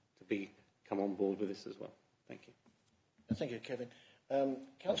parishes to come on board with this as well. Thank you. Thank you, Kevin.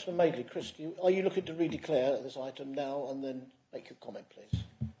 Councillor Madeley, Chris, are you looking to redeclare this item now and then make your comment,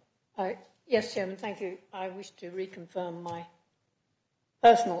 please? Yes, Chairman, thank you. I wish to reconfirm my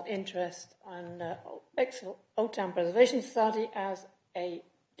personal interest on Bexhill Old Town Preservation Society as a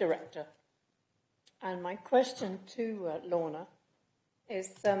director. And my question to Lorna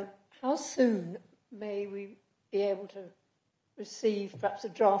is, how soon may we be able to receive perhaps a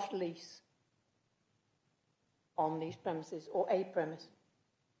draft lease on these premises, or a premise?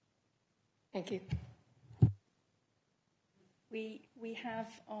 Thank you. We have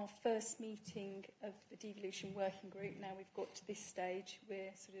our first meeting of the devolution working group. Now we've got to this stage.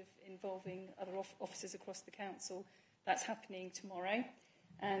 We're sort of involving other officers across the council. That's happening tomorrow.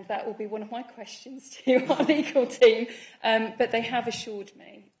 And that will be one of my questions to our legal team. But they have assured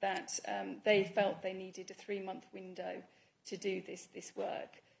me that they felt they needed a 3-month window to do this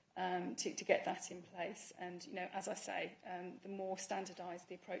work, to get that in place. And, you know, as I say, the more standardised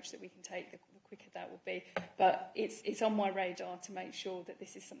the approach that we can take, the quicker that will be. But it's on my radar to make sure that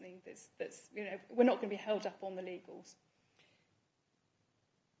this is something that's you know, we're not going to be held up on the legals.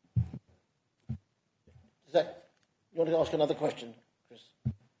 You want to ask another question, Chris?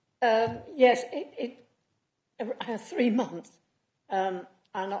 Yes, it has 3 months. And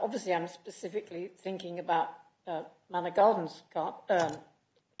obviously I'm specifically thinking about Manor Gardens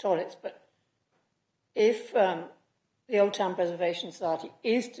toilets, but if the Old Town Preservation Society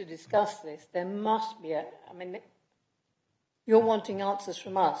is to discuss this, there must be I mean, you're wanting answers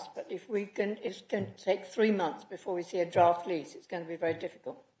from us, but if it's going to take 3 months before we see a draft lease, it's going to be very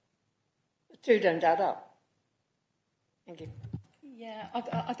difficult. The two don't add up. Thank you. Yeah,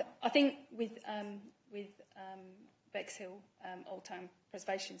 I think with Bexhill Old Town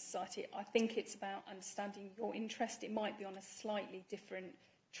Preservation Society, I think it's about understanding your interest. It might be on a slightly different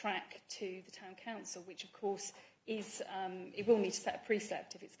track to the Town Council, which of course is, it will need to set a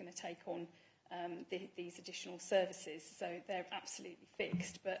precept if it's going to take on these additional services. So they're absolutely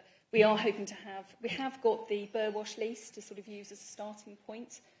fixed. But we are hoping to we have got the Burwash lease to sort of use as a starting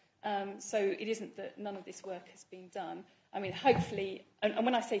point. So it isn't that none of this work has been done. I mean, hopefully, and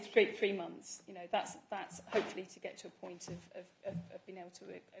when I say 3 months, you know, that's hopefully to get to a point of being able to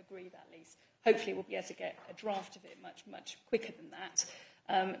agree that lease. Hopefully we'll be able to get a draft of it much quicker than that.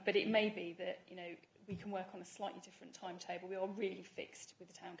 But it may be that, you know, we can work on a slightly different timetable. We are really fixed with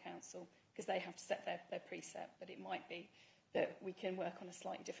the Town Council because they have to set their precept, but it might be that we can work on a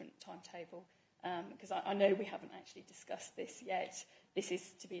slightly different timetable because I know we haven't actually discussed this yet. This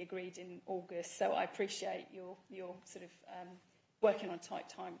is to be agreed in August, so I appreciate your sort of working on a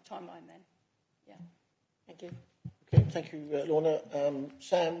tight timeline then. Yeah. Thank you. Okay, thank you, Lorna.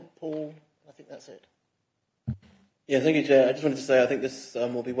 Sam, Paul, I think that's it. Yeah, thank you, Chair. I just wanted to say I think this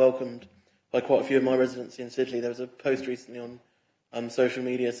will be welcomed by quite a few of my residents in Sidley. There was a post recently on social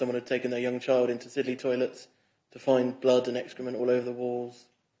media. Someone had taken their young child into Sidley toilets to find blood and excrement all over the walls.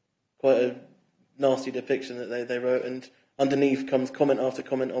 Quite a nasty depiction that they wrote, and underneath comes comment after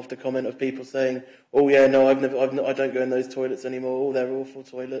comment after comment of people saying, "Oh yeah, no, I don't go in those toilets anymore. Oh, they're awful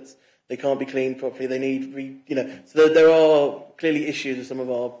toilets. They can't be cleaned properly. They need, you know." So there are clearly issues with some of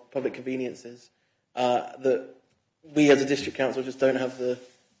our public conveniences that we as a district council just don't have the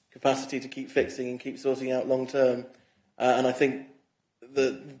capacity to keep fixing and keep sorting out long term. And I think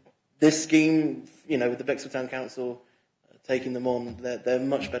that this scheme, you know, with the Bexhill Town Council taking them on, they're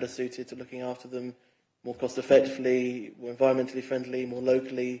much better suited to looking after them more cost effectively, more environmentally friendly, more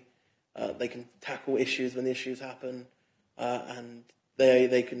locally. They can tackle issues when the issues happen, and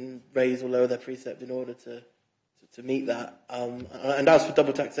they can raise or lower their precept in order to meet that. And as for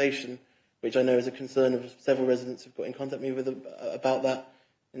double taxation, which I know is a concern of several residents who've got in contact with me about that,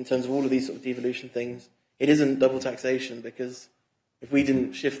 in terms of all of these sort of devolution things, it isn't double taxation, because if we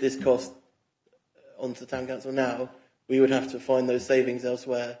didn't shift this cost onto the town council now, we would have to find those savings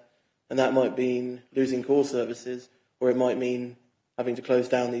elsewhere, and that might mean losing core services, or it might mean having to close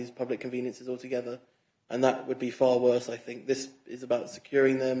down these public conveniences altogether, and that would be far worse, I think. This is about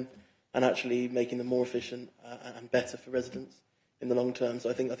securing them and actually making them more efficient and better for residents in the long term. So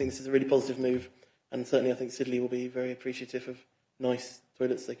I think this is a really positive move, and certainly I think Sidley will be very appreciative of nice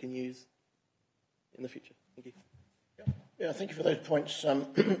toilets they can use in the future. Thank you. Yeah, thank you for those points, Sam.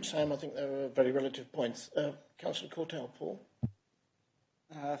 I think they're very relative points. Councillor Cortell, Paul.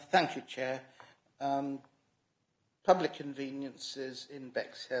 Thank you, Chair. Public conveniences in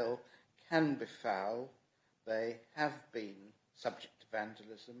Bexhill can be foul. They have been subject to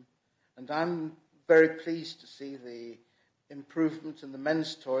vandalism. And I'm very pleased to see the improvement in the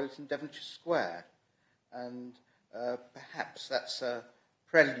men's toilet in Devonshire Square. And perhaps that's a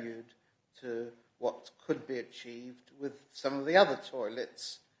prelude to what could be achieved with some of the other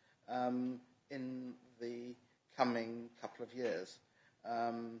toilets in the coming couple of years.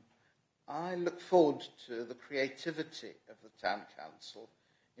 I look forward to the creativity of the Town Council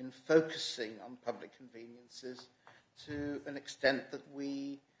in focusing on public conveniences to an extent that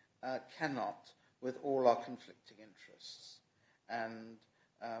we cannot with all our conflicting interests. And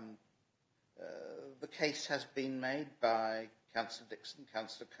the case has been made by Councillor Dixon,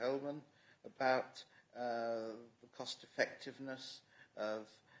 Councillor Coleman, about the cost effectiveness of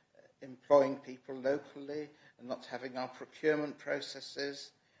employing people locally and not having our procurement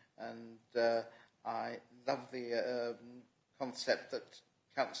processes. And I love the concept that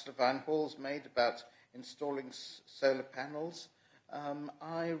Councillor Van Hall's made about installing solar panels.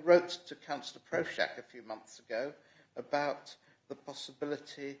 I wrote to Councillor Proshak a few months ago about the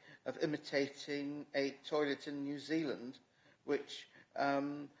possibility of imitating a toilet in New Zealand, which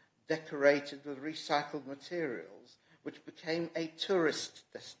decorated with recycled materials, which became a tourist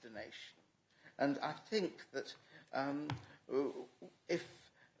destination. And I think that if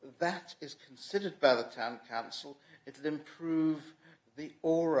that is considered by the Town Council, it'll improve the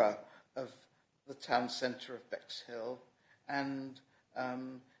aura of the town centre of Bexhill and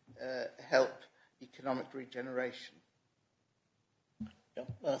help economic regeneration.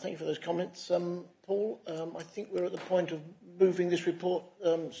 Yeah, thank you for those comments, Paul. I think we're at the point of moving this report,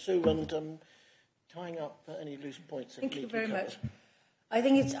 Sue, and tying up any loose points. Thank you very much. I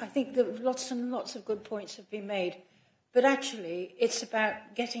think that lots and lots of good points have been made, but actually it's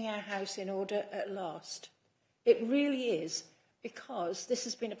about getting our house in order at last. It really is, because this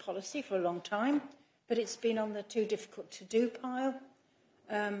has been a policy for a long time, but it's been on the too difficult to do pile.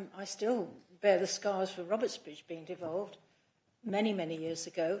 I still bear the scars for Robertsbridge being devolved many, many years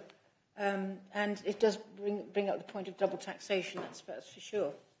ago, and it does bring up the point of double taxation, that's for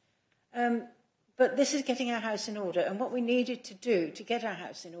sure. But this is getting our house in order, and what we needed to do to get our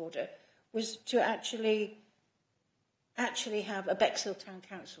house in order was to actually have a Bexhill Town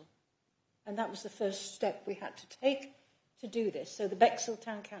Council. And that was the first step we had to take to do this. So the Bexhill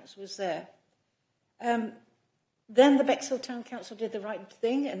Town Council was there. Then the Bexhill Town Council did the right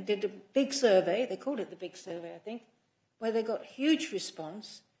thing and did a big survey. They called it the big survey, I think, where they got huge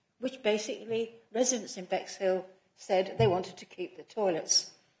response, which basically residents in Bexhill said they wanted to keep the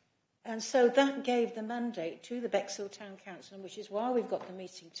toilets. And so that gave the mandate to the Bexhill Town Council, which is why we've got the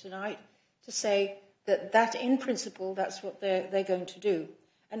meeting tonight, to say that in principle, that's what they're going to do.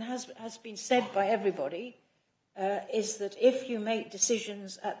 And has been said by everybody, is that if you make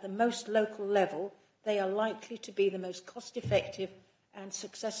decisions at the most local level, they are likely to be the most cost-effective and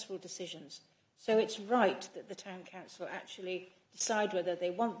successful decisions. So it's right that the Town Council actually decide whether they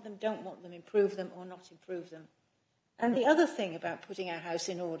want them, don't want them, improve them or not improve them. And the other thing about putting our house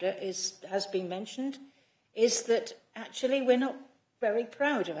in order has been mentioned, is that actually we're not very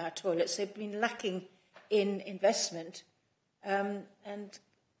proud of our toilets. They've been lacking in investment. And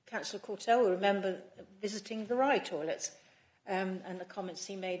Councillor Cortell will remember visiting the Rye toilets and the comments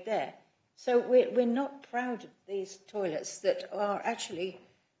he made there. So we're not proud of these toilets that are actually,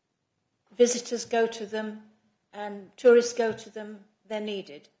 visitors go to them and tourists go to them, they're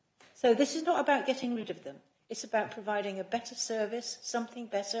needed. So this is not about getting rid of them. It's about providing a better service, something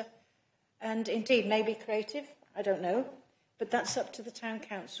better, and indeed maybe creative, I don't know, but that's up to the Town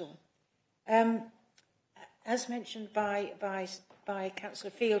Council. As mentioned by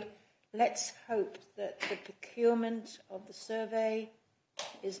Councillor Field, let's hope that the procurement of the survey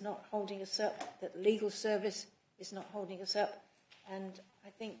is not holding us up, that legal service is not holding us up, and I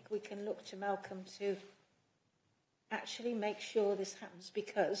think we can look to Malcolm to actually make sure this happens,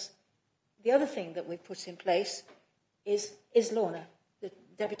 because the other thing that we've put in place is Lorna, the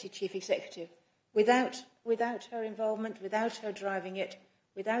Deputy Chief Executive. Without her involvement, without her driving it,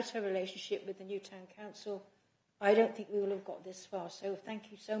 without her relationship with the new town council, I don't think we will have got this far. So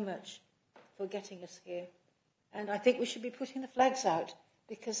thank you so much for getting us here. And I think we should be putting the flags out,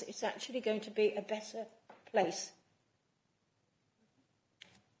 because it's actually going to be a better place.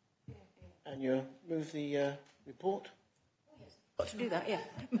 And you move the report? Got to do that, yeah.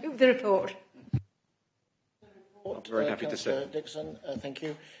 Move the report. I'm very happy to say. Dixon, thank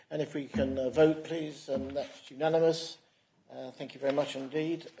you. And if we can vote, please, that's unanimous. Thank you very much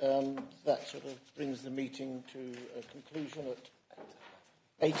indeed. That sort of brings the meeting to a conclusion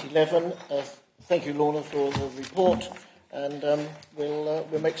at 8:11. Thank you, Lorna, for the report, and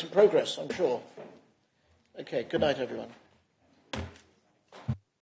we'll make some progress, I'm sure. Okay, good night, everyone.